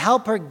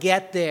help her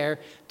get there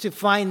to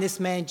find this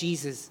man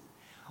Jesus.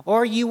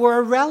 Or you were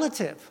a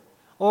relative.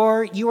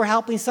 Or you were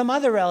helping some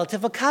other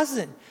relative, a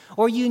cousin,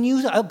 or you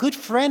knew a good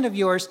friend of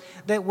yours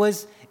that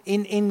was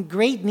in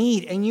great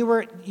need, and you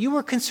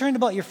were concerned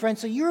about your friend.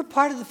 So you were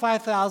part of the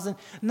 5,000,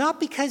 not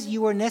because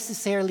you were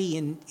necessarily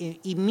in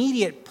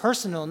immediate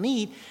personal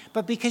need,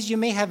 but because you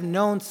may have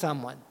known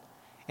someone,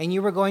 and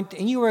you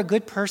were a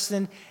good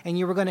person, and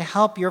you were going to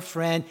help your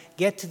friend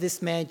get to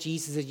this man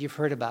Jesus that you've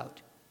heard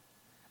about.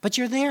 But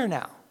you're there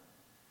now,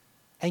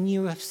 and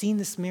you have seen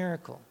this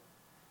miracle.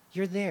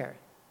 You're there.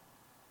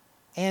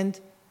 And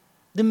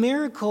the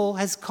miracle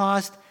has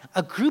caused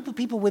a group of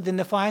people within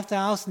the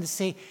 5,000 to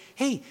say,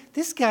 hey,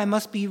 this guy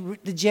must be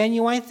the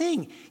genuine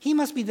thing. He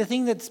must be the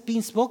thing that's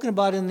being spoken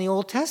about in the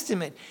Old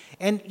Testament.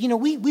 And,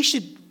 he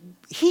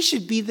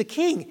should be the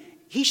king.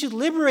 He should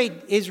liberate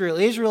Israel.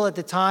 Israel at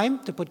the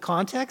time, to put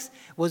context,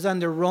 was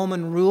under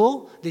Roman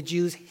rule. The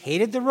Jews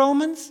hated the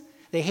Romans.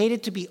 They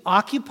hated to be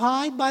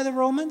occupied by the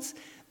Romans.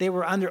 They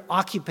were under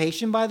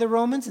occupation by the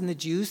Romans, and the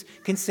Jews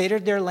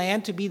considered their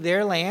land to be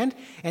their land,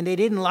 and they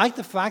didn't like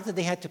the fact that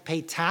they had to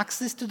pay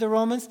taxes to the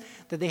Romans,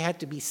 that they had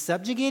to be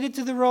subjugated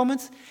to the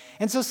Romans.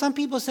 And so some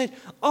people said,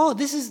 oh,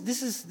 this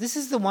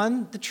is the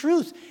one, the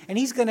truth, and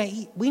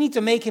we need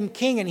to make him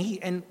king,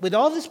 and with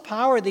all this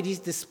power that he's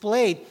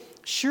displayed,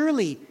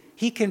 surely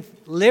he can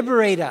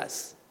liberate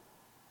us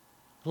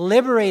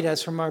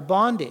from our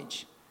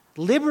bondage,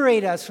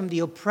 liberate us from the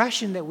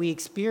oppression that we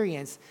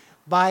experience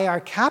by our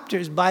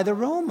captors, by the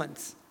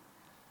Romans,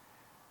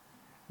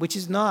 which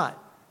is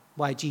not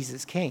why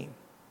Jesus came.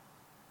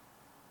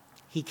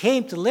 He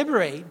came to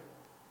liberate.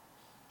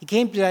 He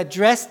came to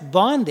address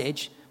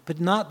bondage,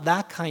 but not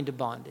that kind of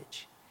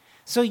bondage.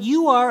 So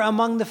you are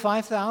among the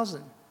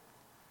 5,000.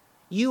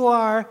 You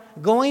are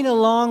going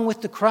along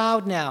with the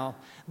crowd now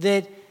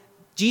that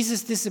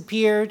Jesus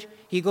disappeared.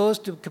 He goes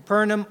to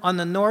Capernaum on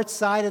the north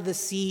side of the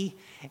sea,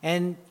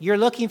 and you're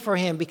looking for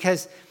him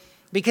because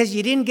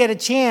you didn't get a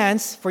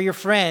chance for your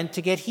friend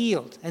to get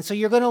healed. And so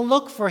you're going to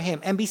look for him.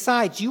 And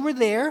besides, you were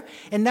there,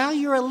 and now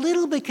you're a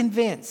little bit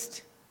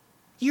convinced.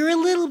 You're a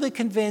little bit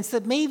convinced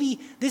that maybe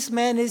this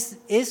man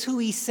is who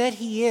he said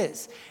he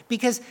is.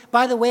 Because,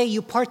 by the way,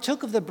 you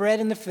partook of the bread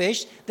and the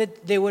fish,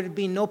 that there would have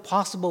been no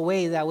possible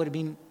way that would have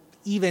been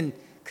even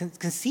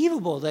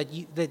conceivable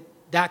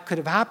that could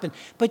have happened.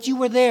 But you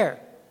were there.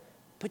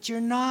 But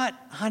you're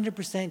not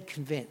 100%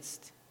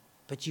 convinced.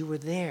 But you were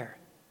there.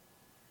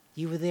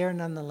 You were there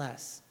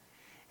nonetheless.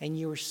 And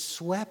you were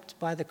swept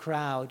by the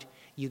crowd.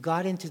 You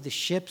got into the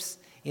ships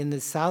in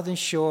the southern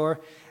shore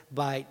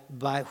by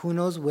who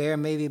knows where,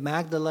 maybe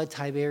Magdala,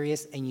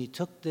 Tiberias, and you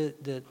took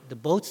the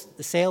boats,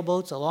 the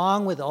sailboats,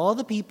 along with all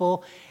the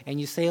people, and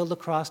you sailed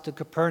across to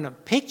Capernaum.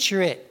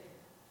 Picture it.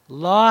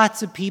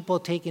 Lots of people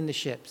taking the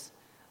ships.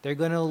 They're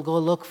going to go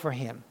look for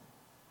him.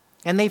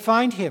 And they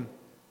find him.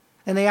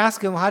 And they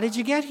ask him, how did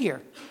you get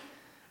here?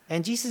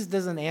 And Jesus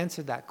doesn't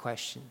answer that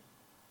question.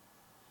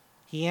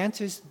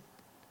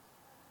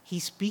 He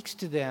speaks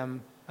to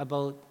them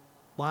about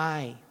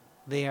why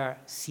they are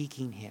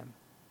seeking him.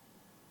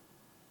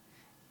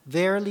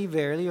 Verily,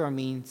 verily,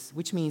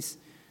 which means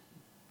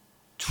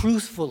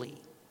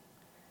truthfully,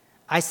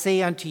 I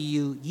say unto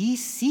you, ye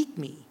seek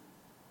me.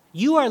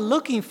 You are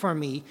looking for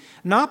me,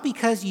 not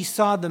because you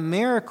saw the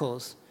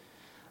miracles,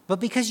 but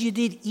because you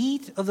did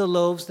eat of the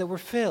loaves that were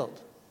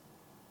filled.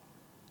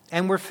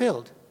 And were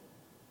filled.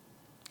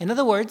 In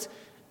other words,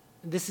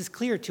 this is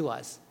clear to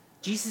us.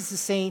 Jesus is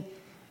saying,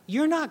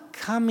 you're not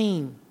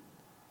coming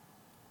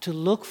to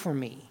look for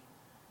me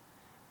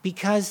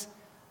because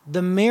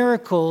the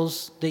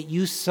miracles that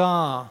you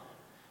saw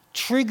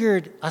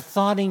triggered a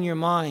thought in your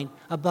mind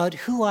about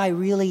who I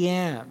really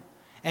am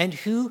and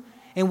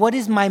what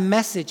is my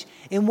message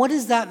and what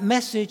does that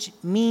message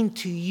mean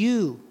to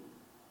you.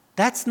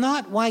 That's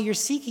not why you're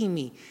seeking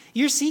me.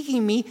 You're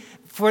seeking me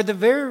for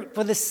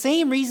the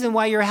same reason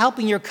why you're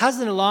helping your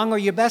cousin along or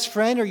your best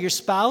friend or your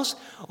spouse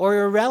or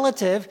your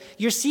relative.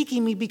 You're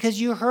seeking me because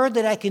you heard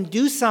that I can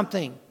do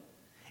something.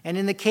 And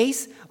in the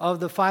case of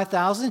the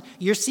 5,000,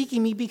 you're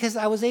seeking me because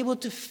I was able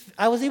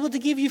to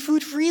give you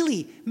food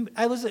freely.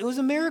 It was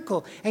a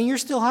miracle, and you're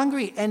still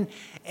hungry, and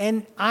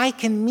I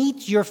can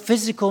meet your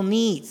physical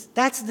needs.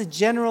 That's the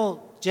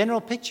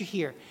general picture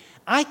here.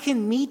 I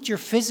can meet your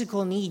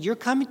physical need. You're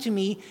coming to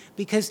me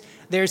because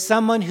there's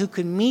someone who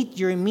can meet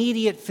your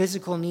immediate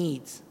physical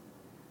needs.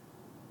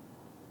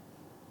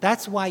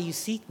 That's why you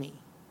seek me.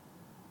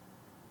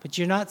 But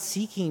you're not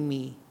seeking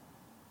me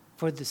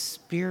for the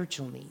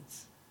spiritual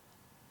needs.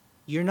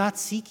 You're not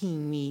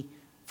seeking me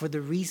for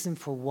the reason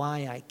for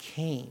why I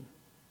came,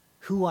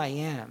 who I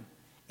am,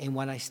 and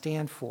what I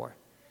stand for.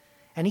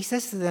 And he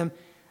says to them,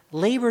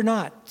 labor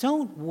not,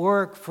 don't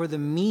work for the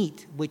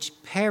meat which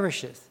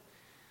perisheth,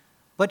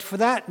 but for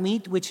that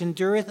meat which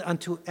endureth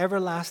unto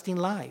everlasting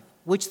life,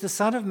 which the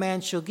Son of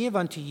Man shall give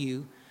unto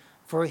you,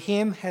 for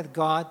him hath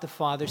God the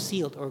Father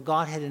sealed, or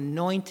God had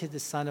anointed the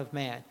Son of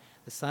Man.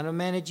 The Son of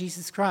Man is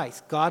Jesus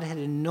Christ. God had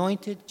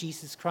anointed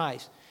Jesus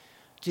Christ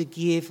to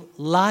give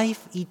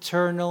life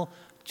eternal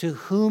to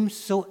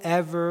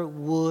whomsoever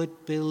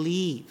would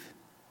believe.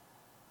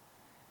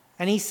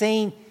 And he's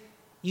saying,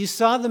 you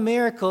saw the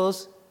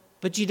miracles,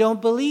 but you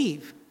don't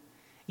believe.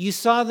 You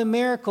saw the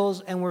miracles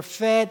and were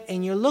fed,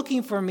 and you're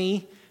looking for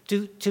me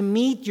to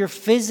meet your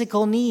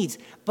physical needs.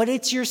 But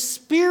it's your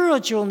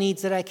spiritual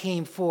needs that I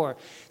came for,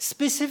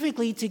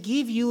 specifically to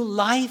give you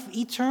life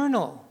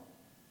eternal.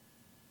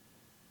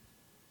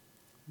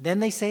 Then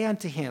they say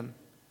unto him,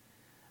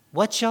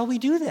 what shall we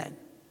do then,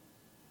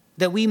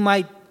 that we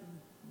might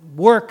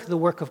work the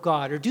work of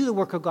God or do the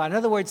work of God? In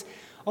other words,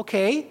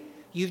 okay,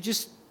 you've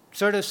just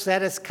sort of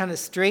set us kind of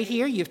straight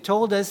here. You've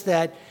told us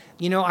that,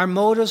 our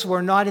motives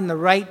were not in the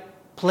right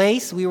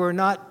place. We were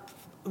not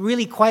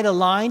really quite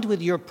aligned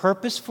with your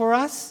purpose for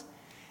us.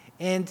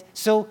 And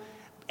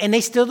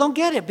they still don't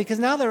get it, because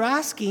now they're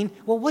asking,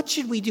 well, what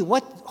should we do?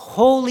 What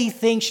holy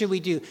thing should we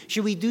do?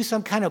 Should we do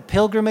some kind of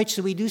pilgrimage?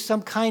 Should we do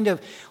some kind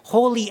of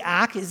holy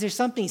act? Is there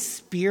something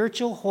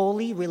spiritual,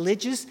 holy,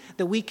 religious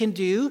that we can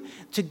do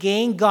to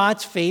gain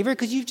God's favor?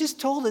 Because you've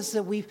just told us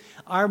that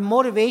our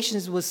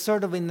motivations was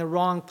sort of in the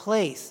wrong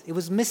place. It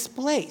was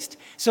misplaced.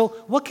 So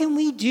what can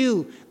we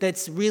do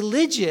that's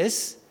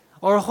religious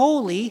or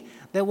holy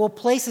that will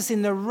place us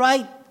in the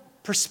right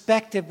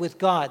perspective with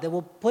God, that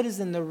will put us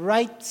in the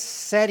right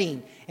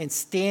setting and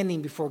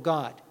standing before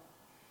God?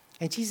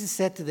 And Jesus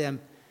said to them,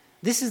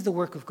 this is the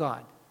work of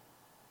God.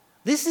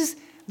 This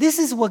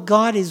is what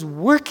God is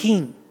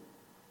working.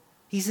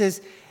 He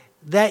says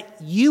that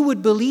you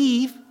would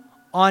believe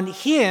on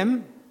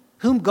him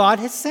whom God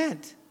has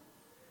sent.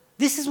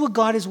 This is what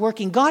God is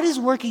working. God is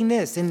working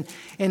this. And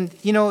I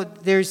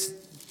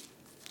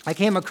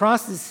came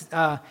across this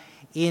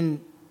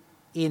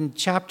in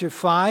chapter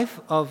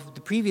 5 of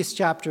the previous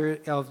chapter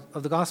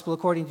of the Gospel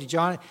according to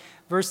John,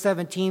 verse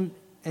 17,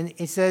 and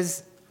it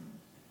says,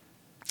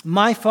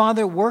 my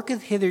Father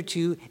worketh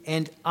hitherto,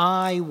 and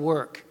I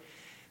work.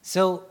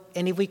 So,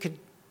 and if we could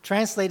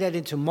translate that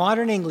into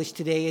modern English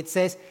today, it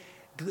says,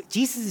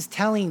 Jesus is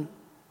telling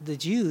the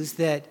Jews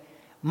that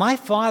my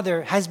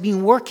Father has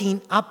been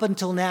working up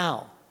until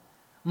now.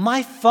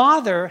 My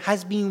Father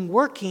has been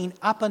working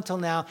up until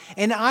now,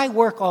 and I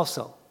work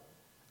also.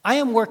 I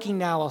am working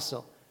now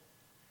also.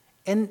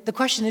 And the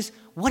question is,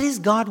 what is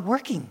God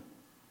working?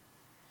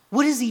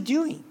 What is he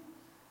doing?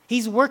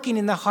 He's working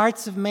in the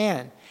hearts of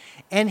man.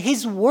 And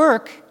his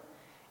work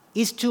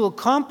is to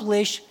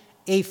accomplish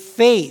a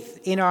faith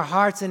in our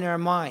hearts and in our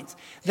minds,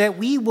 that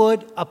we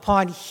would,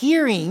 upon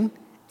hearing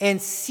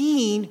and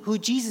seeing who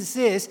Jesus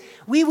is,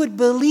 we would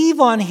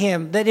believe on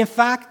him, that in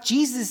fact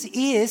Jesus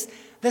is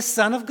the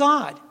Son of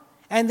God,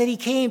 and that he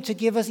came to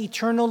give us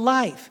eternal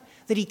life,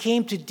 that he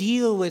came to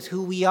deal with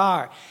who we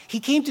are. He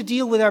came to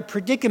deal with our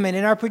predicament,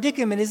 and our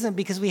predicament isn't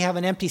because we have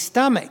an empty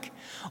stomach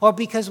or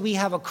because we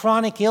have a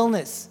chronic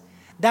illness.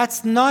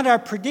 That's not our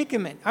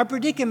predicament. Our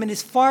predicament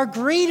is far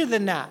greater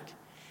than that.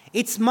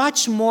 It's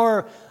much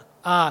more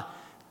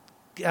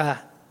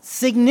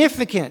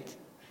significant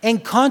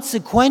and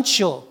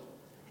consequential.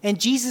 And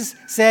Jesus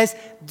says,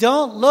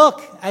 don't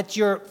look at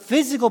your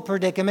physical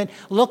predicament,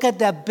 look at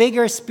that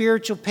bigger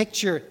spiritual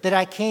picture that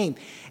I came.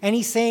 And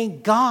he's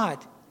saying, God,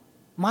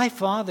 my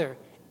Father,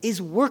 is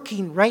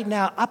working right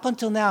now, up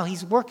until now,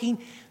 he's working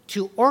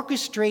to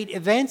orchestrate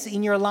events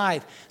in your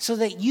life so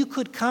that you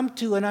could come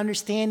to an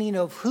understanding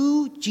of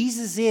who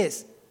Jesus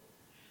is,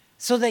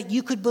 so that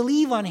you could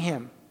believe on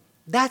him.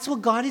 That's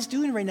what God is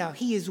doing right now.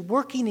 He is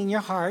working in your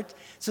heart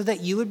so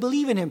that you would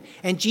believe in him.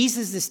 And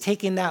Jesus is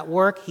taking that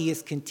work. He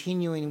is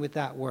continuing with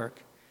that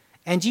work.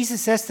 And Jesus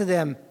says to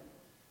them,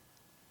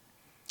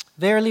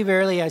 verily,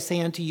 verily, I say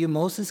unto you,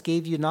 Moses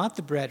gave you not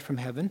the bread from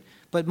heaven,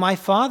 but my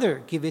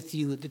Father giveth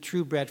you the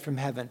true bread from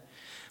heaven.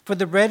 For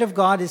the bread of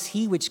God is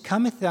he which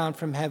cometh down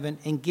from heaven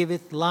and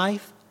giveth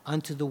life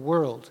unto the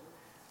world.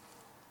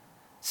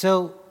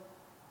 So,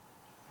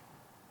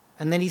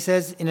 and then he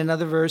says in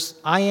another verse,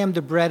 I am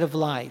the bread of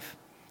life.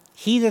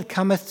 He that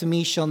cometh to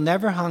me shall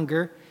never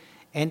hunger,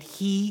 and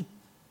he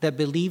that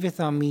believeth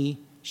on me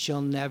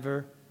shall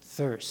never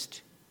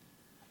thirst.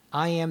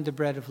 I am the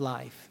bread of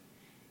life.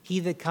 He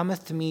that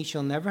cometh to me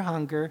shall never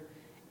hunger,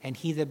 and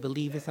he that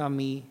believeth on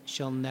me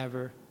shall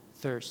never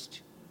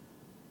thirst.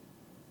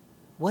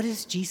 What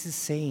is Jesus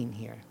saying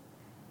here?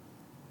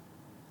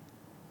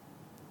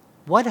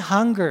 What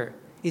hunger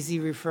is he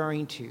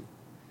referring to?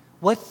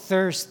 What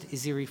thirst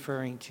is he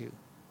referring to?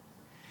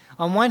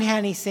 On one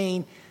hand, he's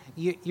saying,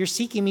 you're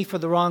seeking me for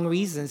the wrong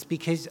reasons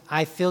because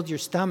I filled your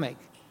stomach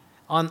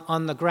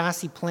on the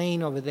grassy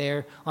plain over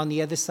there on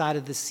the other side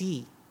of the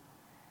sea.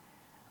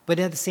 But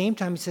at the same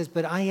time, he says,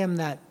 but I am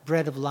that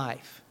bread of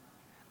life.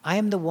 I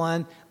am the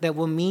one that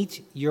will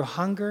meet your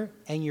hunger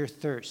and your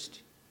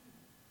thirst.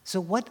 So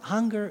what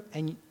hunger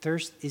and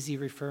thirst is he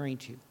referring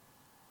to?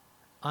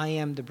 I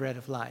am the bread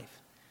of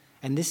life.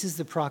 And this is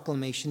the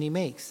proclamation he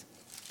makes.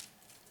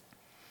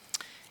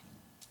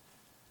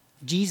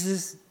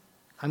 Jesus,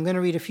 I'm going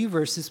to read a few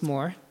verses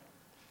more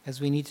as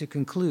we need to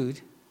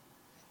conclude.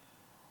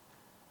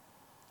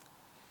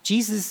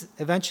 Jesus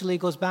eventually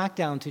goes back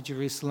down to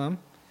Jerusalem.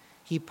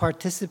 He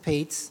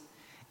participates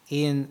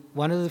in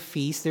one of the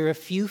feasts. There are a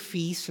few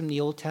feasts from the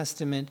Old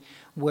Testament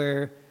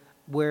where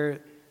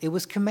it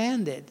was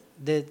commanded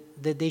that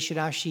they should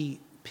actually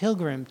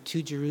pilgrim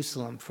to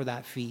Jerusalem for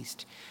that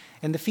feast.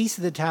 And the Feast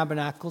of the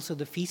Tabernacles, or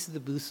the Feast of the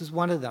Booths, was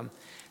one of them.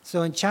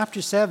 So in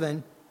chapter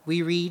 7,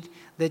 we read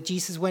that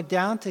Jesus went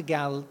down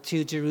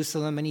to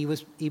Jerusalem, and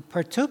he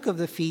partook of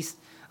the Feast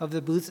of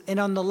the Booths. And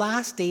on the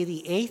last day,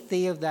 the 8th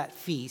day of that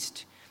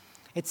feast,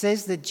 it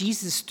says that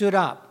Jesus stood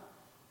up.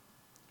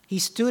 He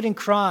stood and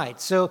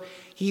cried. So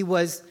he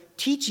was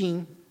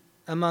teaching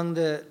among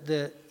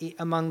the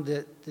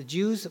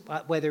Jews,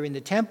 whether in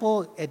the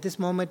temple at this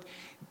moment,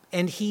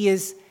 and he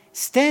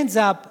stands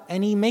up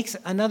and he makes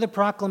another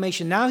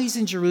proclamation. Now he's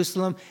in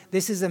Jerusalem.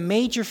 This is a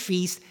major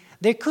feast.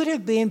 There could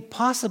have been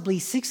possibly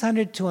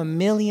 600 to 1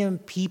 million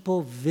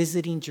people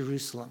visiting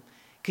Jerusalem.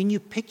 Can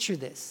you picture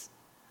this?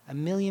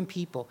 1 million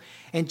people.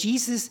 And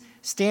Jesus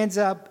stands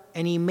up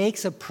and he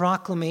makes a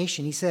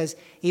proclamation. He says,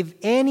 if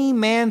any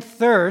man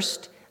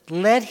thirst,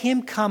 let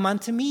him come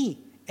unto me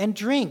and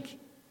drink.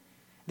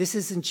 This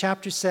is in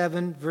chapter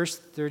 7, verse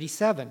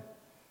 37.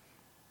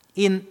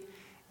 And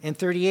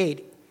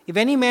 38. If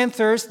any man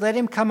thirst, let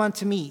him come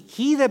unto me.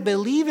 He that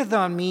believeth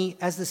on me,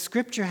 as the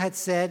scripture had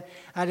said,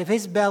 out of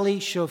his belly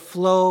shall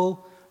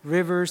flow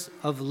rivers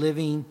of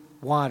living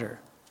water.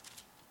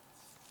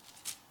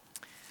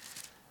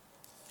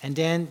 And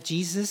then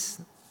Jesus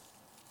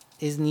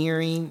is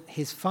nearing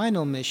his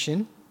final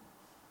mission.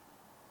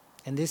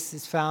 And this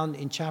is found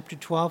in chapter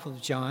 12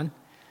 of John.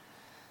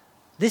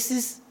 This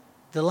is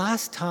the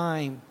last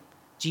time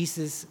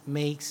Jesus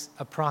makes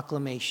a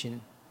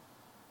proclamation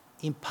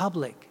in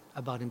public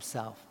about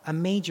himself, a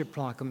major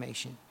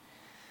proclamation.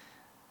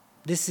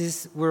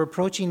 We're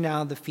approaching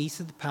now the Feast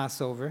of the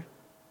Passover.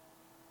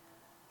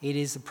 It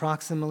is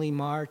approximately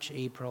March,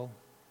 April.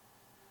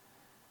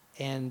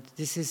 And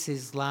this is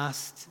his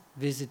last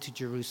visit to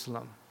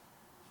Jerusalem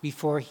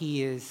before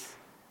he is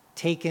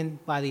taken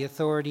by the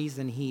authorities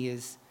and he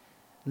is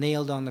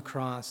nailed on the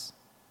cross.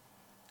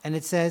 And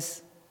it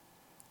says,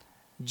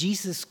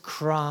 Jesus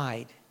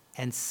cried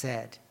and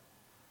said.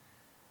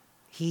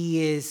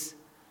 He is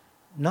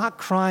not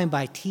crying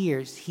by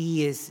tears.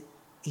 He is,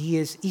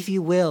 if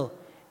you will,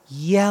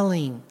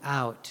 yelling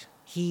out.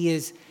 He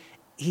is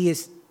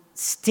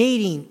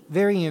stating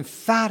very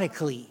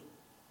emphatically.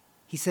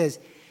 He says,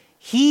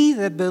 he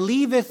that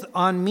believeth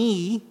on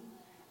me,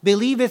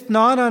 believeth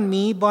not on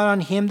me, but on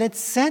him that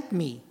sent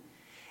me.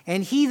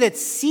 And he that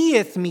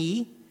seeth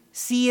me,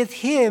 seeth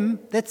him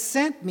that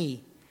sent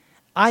me.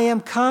 I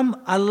am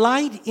come a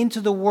light into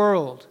the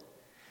world,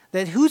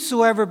 that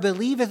whosoever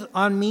believeth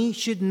on me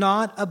should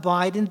not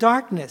abide in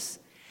darkness.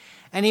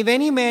 And if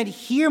any man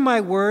hear my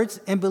words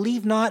and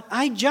believe not,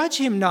 I judge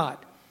him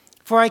not.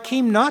 For I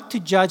came not to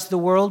judge the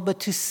world,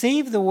 but to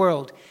save the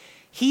world.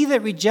 He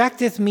that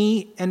rejecteth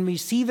me and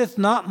receiveth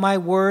not my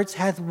words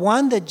hath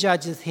one that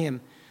judgeth him.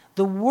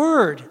 The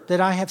word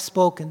that I have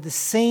spoken, the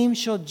same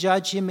shall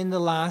judge him in the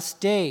last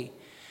day.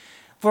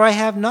 For I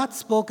have not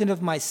spoken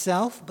of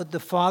myself, but the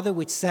Father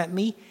which sent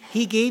me,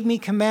 he gave me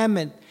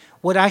commandment,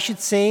 what I should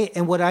say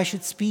and what I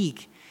should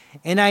speak.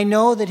 And I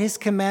know that his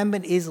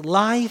commandment is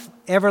life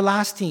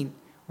everlasting.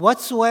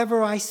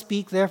 Whatsoever I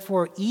speak,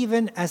 therefore,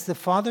 even as the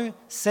Father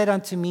said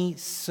unto me,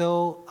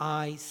 so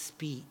I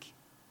speak.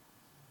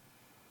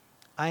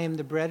 I am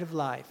the bread of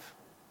life.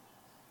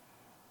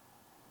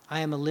 I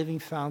am a living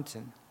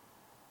fountain.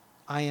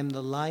 I am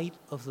the light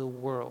of the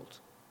world.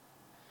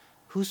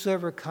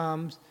 Whosoever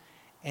comes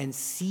and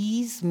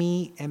sees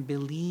me and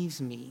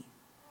believes me,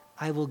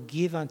 I will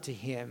give unto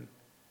him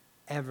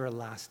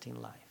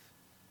everlasting life.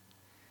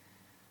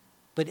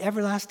 But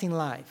everlasting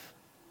life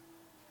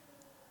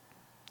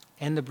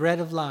and the bread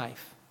of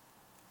life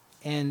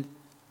and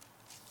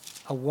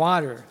a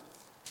water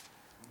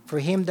for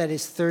him that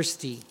is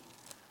thirsty,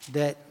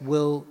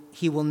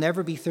 he will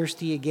never be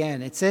thirsty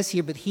again. It says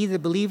here, but he that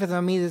believeth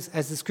on me,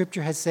 as the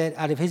scripture has said,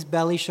 out of his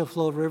belly shall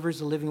flow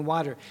rivers of living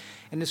water.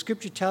 And the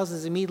scripture tells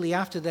us immediately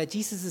after that,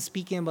 Jesus is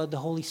speaking about the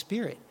Holy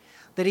Spirit.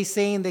 That he's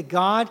saying that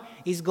God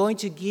is going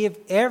to give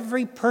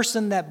every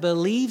person that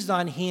believes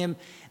on him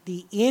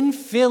the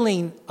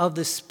infilling of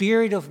the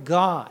Spirit of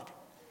God,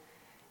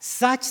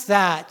 such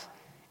that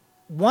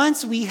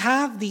once we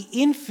have the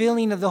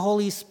infilling of the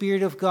Holy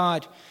Spirit of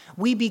God,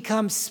 we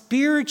become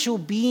spiritual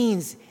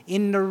beings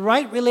in the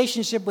right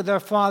relationship with our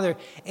Father,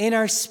 and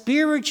our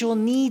spiritual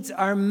needs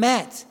are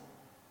met.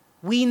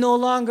 We no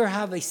longer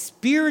have a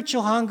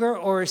spiritual hunger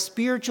or a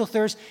spiritual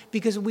thirst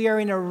because we are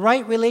in a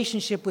right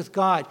relationship with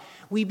God.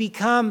 We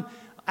become,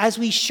 as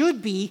we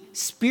should be,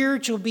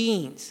 spiritual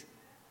beings.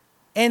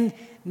 And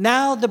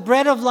now the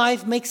bread of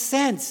life makes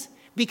sense,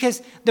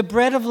 because the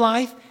bread of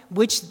life,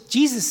 which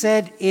Jesus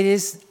said it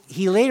is,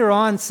 he later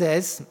on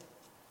says,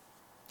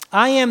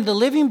 I am the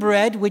living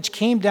bread which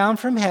came down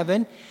from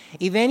heaven.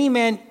 If any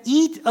man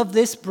eat of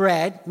this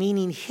bread,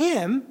 meaning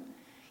him,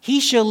 he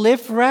shall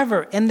live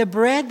forever. And the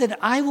bread that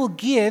I will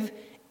give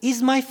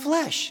is my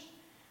flesh,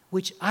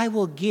 which I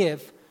will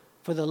give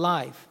for the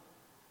life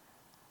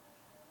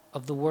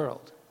of the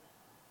world.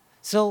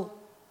 So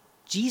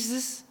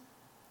Jesus,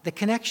 the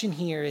connection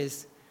here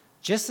is,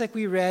 just like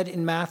we read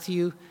in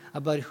Matthew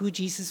about who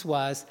Jesus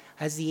was,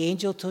 as the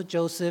angel told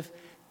Joseph,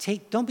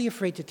 don't be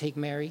afraid to take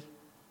Mary.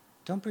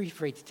 Don't be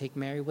afraid to take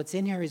Mary. What's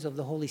in her is of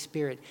the Holy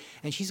Spirit.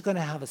 And she's going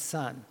to have a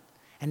son.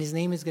 And his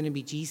name is going to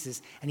be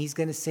Jesus. And he's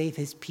going to save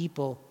his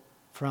people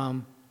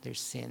from their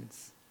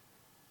sins.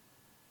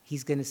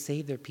 He's going to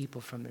save their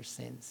people from their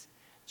sins.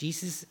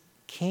 Jesus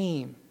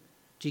came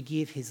to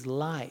give his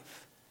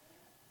life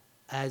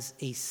as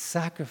a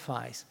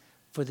sacrifice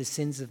for the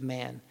sins of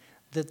man.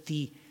 That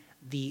the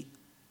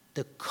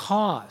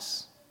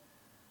cause,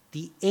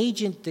 the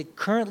agent that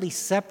currently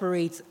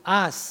separates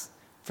us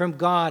from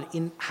God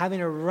in having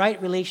a right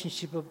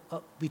relationship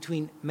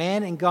between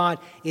man and God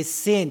is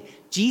sin.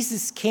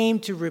 Jesus came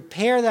to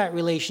repair that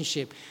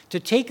relationship, to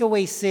take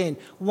away sin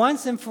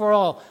once and for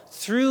all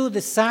through the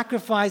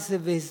sacrifice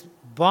of his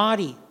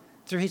body,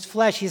 through his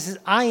flesh. He says,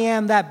 I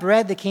am that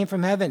bread that came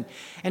from heaven.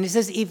 And he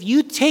says, if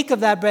you take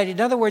of that bread,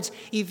 in other words,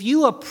 if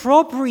you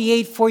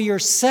appropriate for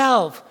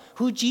yourself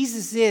who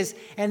Jesus is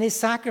and his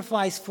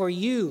sacrifice for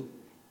you,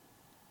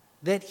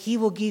 that he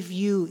will give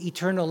you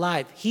eternal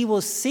life. He will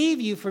save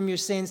you from your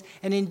sins,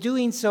 and in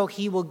doing so,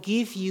 he will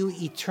give you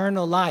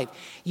eternal life.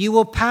 You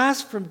will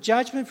pass from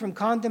judgment, from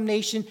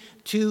condemnation,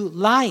 to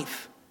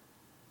life.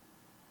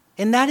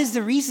 And that is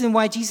the reason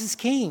why Jesus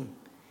came.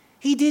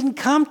 He didn't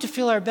come to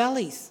fill our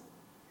bellies.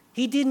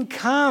 He didn't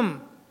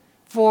come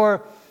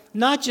for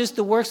not just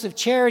the works of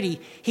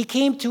charity. He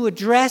came to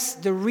address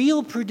the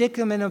real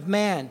predicament of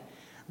man,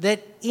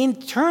 that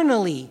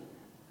internally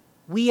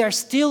we are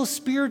still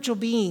spiritual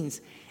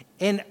beings,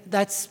 and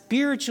that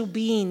spiritual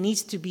being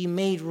needs to be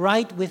made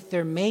right with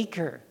their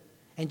Maker.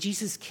 And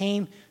Jesus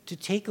came to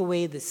take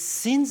away the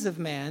sins of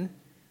man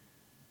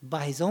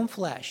by his own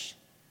flesh,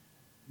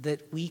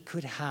 that we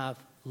could have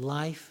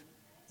life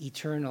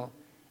eternal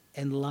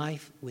and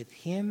life with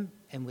him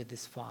and with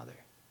his Father.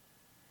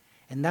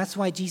 And that's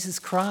why Jesus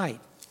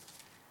cried.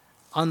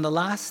 On the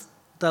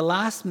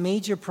last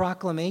major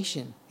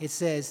proclamation, it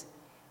says,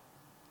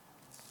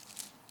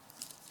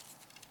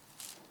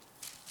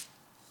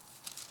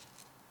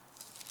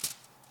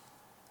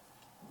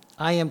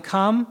 I am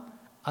come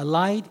a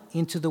light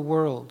into the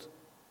world,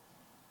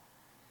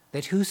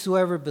 that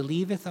whosoever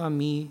believeth on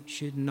me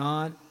should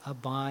not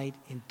abide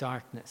in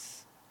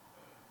darkness.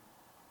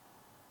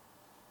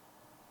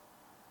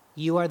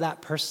 You are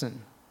that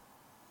person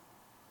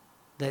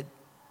that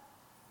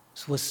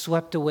was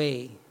swept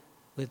away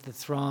with the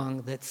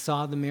throng that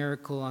saw the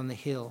miracle on the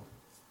hill.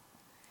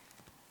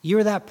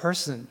 You're that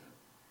person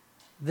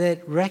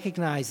that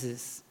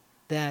recognizes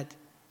that,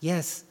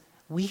 yes,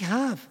 we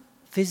have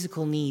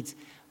physical needs,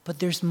 but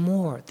there's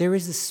more. There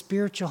is a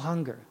spiritual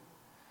hunger.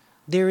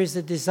 There is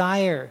a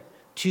desire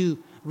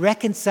to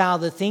reconcile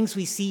the things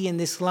we see in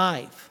this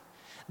life.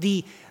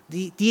 The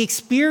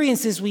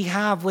experiences we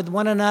have with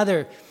one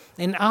another,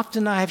 and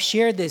often I have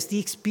shared this,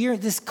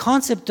 this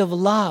concept of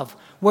love,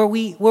 where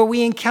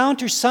we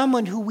encounter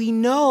someone who we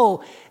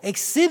know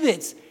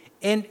exhibits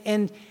and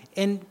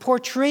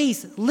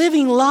portrays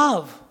living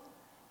love.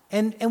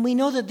 And we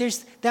know that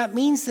that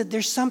means that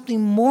there's something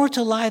more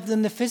to life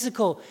than the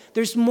physical.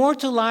 There's more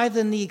to life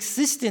than the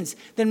existence,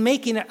 than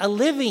making a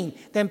living,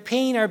 than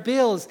paying our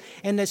bills,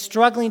 and than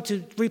struggling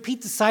to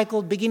repeat the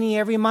cycle beginning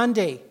every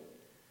Monday.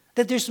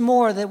 That there's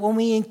more, that when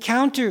we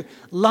encounter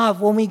love,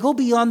 when we go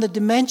beyond the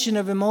dimension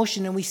of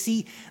emotion and we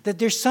see that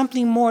there's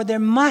something more, there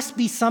must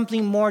be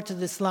something more to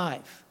this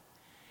life.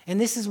 And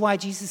this is why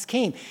Jesus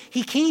came.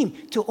 He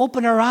came to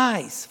open our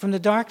eyes from the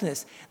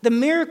darkness. The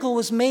miracle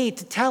was made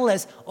to tell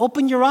us,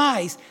 open your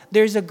eyes.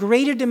 There's a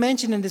greater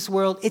dimension in this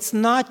world. It's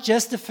not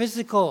just the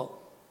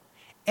physical.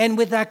 And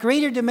with that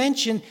greater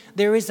dimension,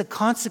 there is a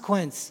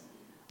consequence.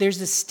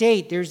 there's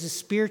a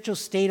spiritual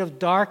state of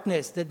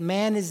darkness that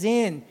man is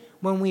in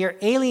when we are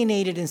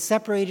alienated and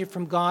separated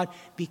from God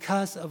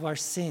because of our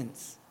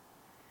sins.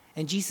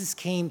 And Jesus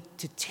came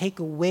to take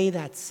away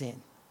that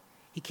sin.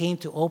 He came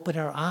to open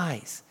our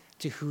eyes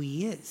to who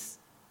he is.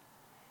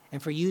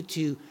 And for you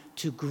to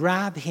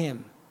grab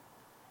him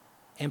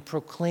and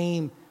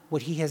proclaim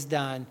what he has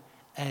done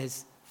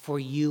as for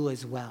you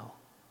as well.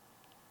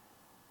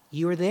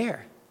 You are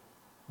there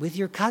with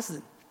your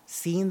cousin,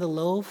 seeing the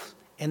loaf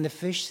and the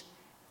fish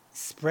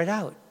spread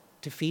out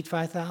to feed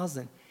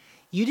 5,000.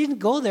 You didn't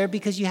go there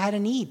because you had a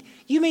need.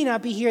 You may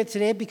not be here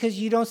today because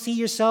you don't see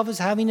yourself as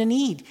having a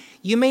need.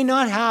 You may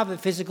not have a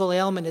physical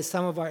ailment as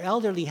some of our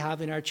elderly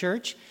have in our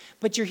church,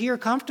 but you're here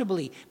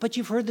comfortably. But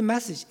you've heard the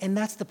message, and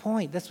that's the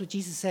point. That's what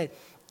Jesus said.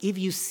 If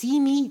you see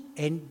me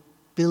and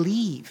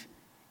believe,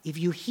 if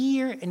you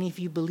hear and if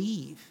you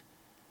believe,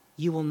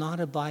 you will not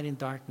abide in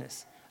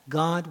darkness.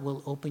 God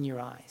will open your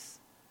eyes.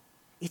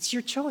 It's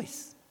your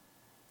choice.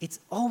 It's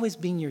always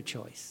been your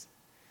choice.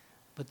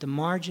 But the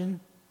margin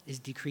is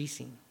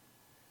decreasing.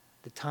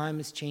 The time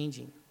is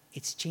changing.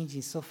 It's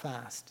changing so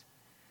fast.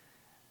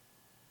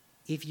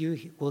 If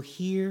you will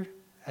hear,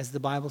 as the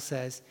Bible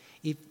says,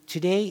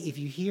 if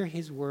you hear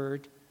his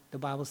word, the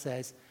Bible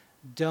says,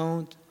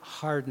 don't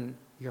harden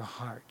your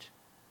heart,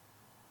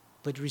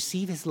 but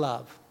receive his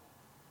love.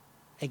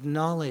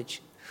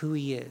 Acknowledge who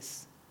he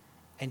is,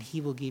 and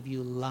he will give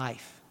you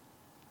life.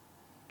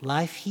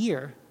 Life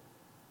here,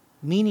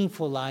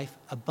 meaningful life,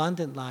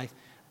 abundant life,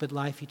 but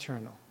life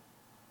eternal.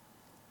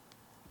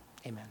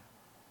 Amen.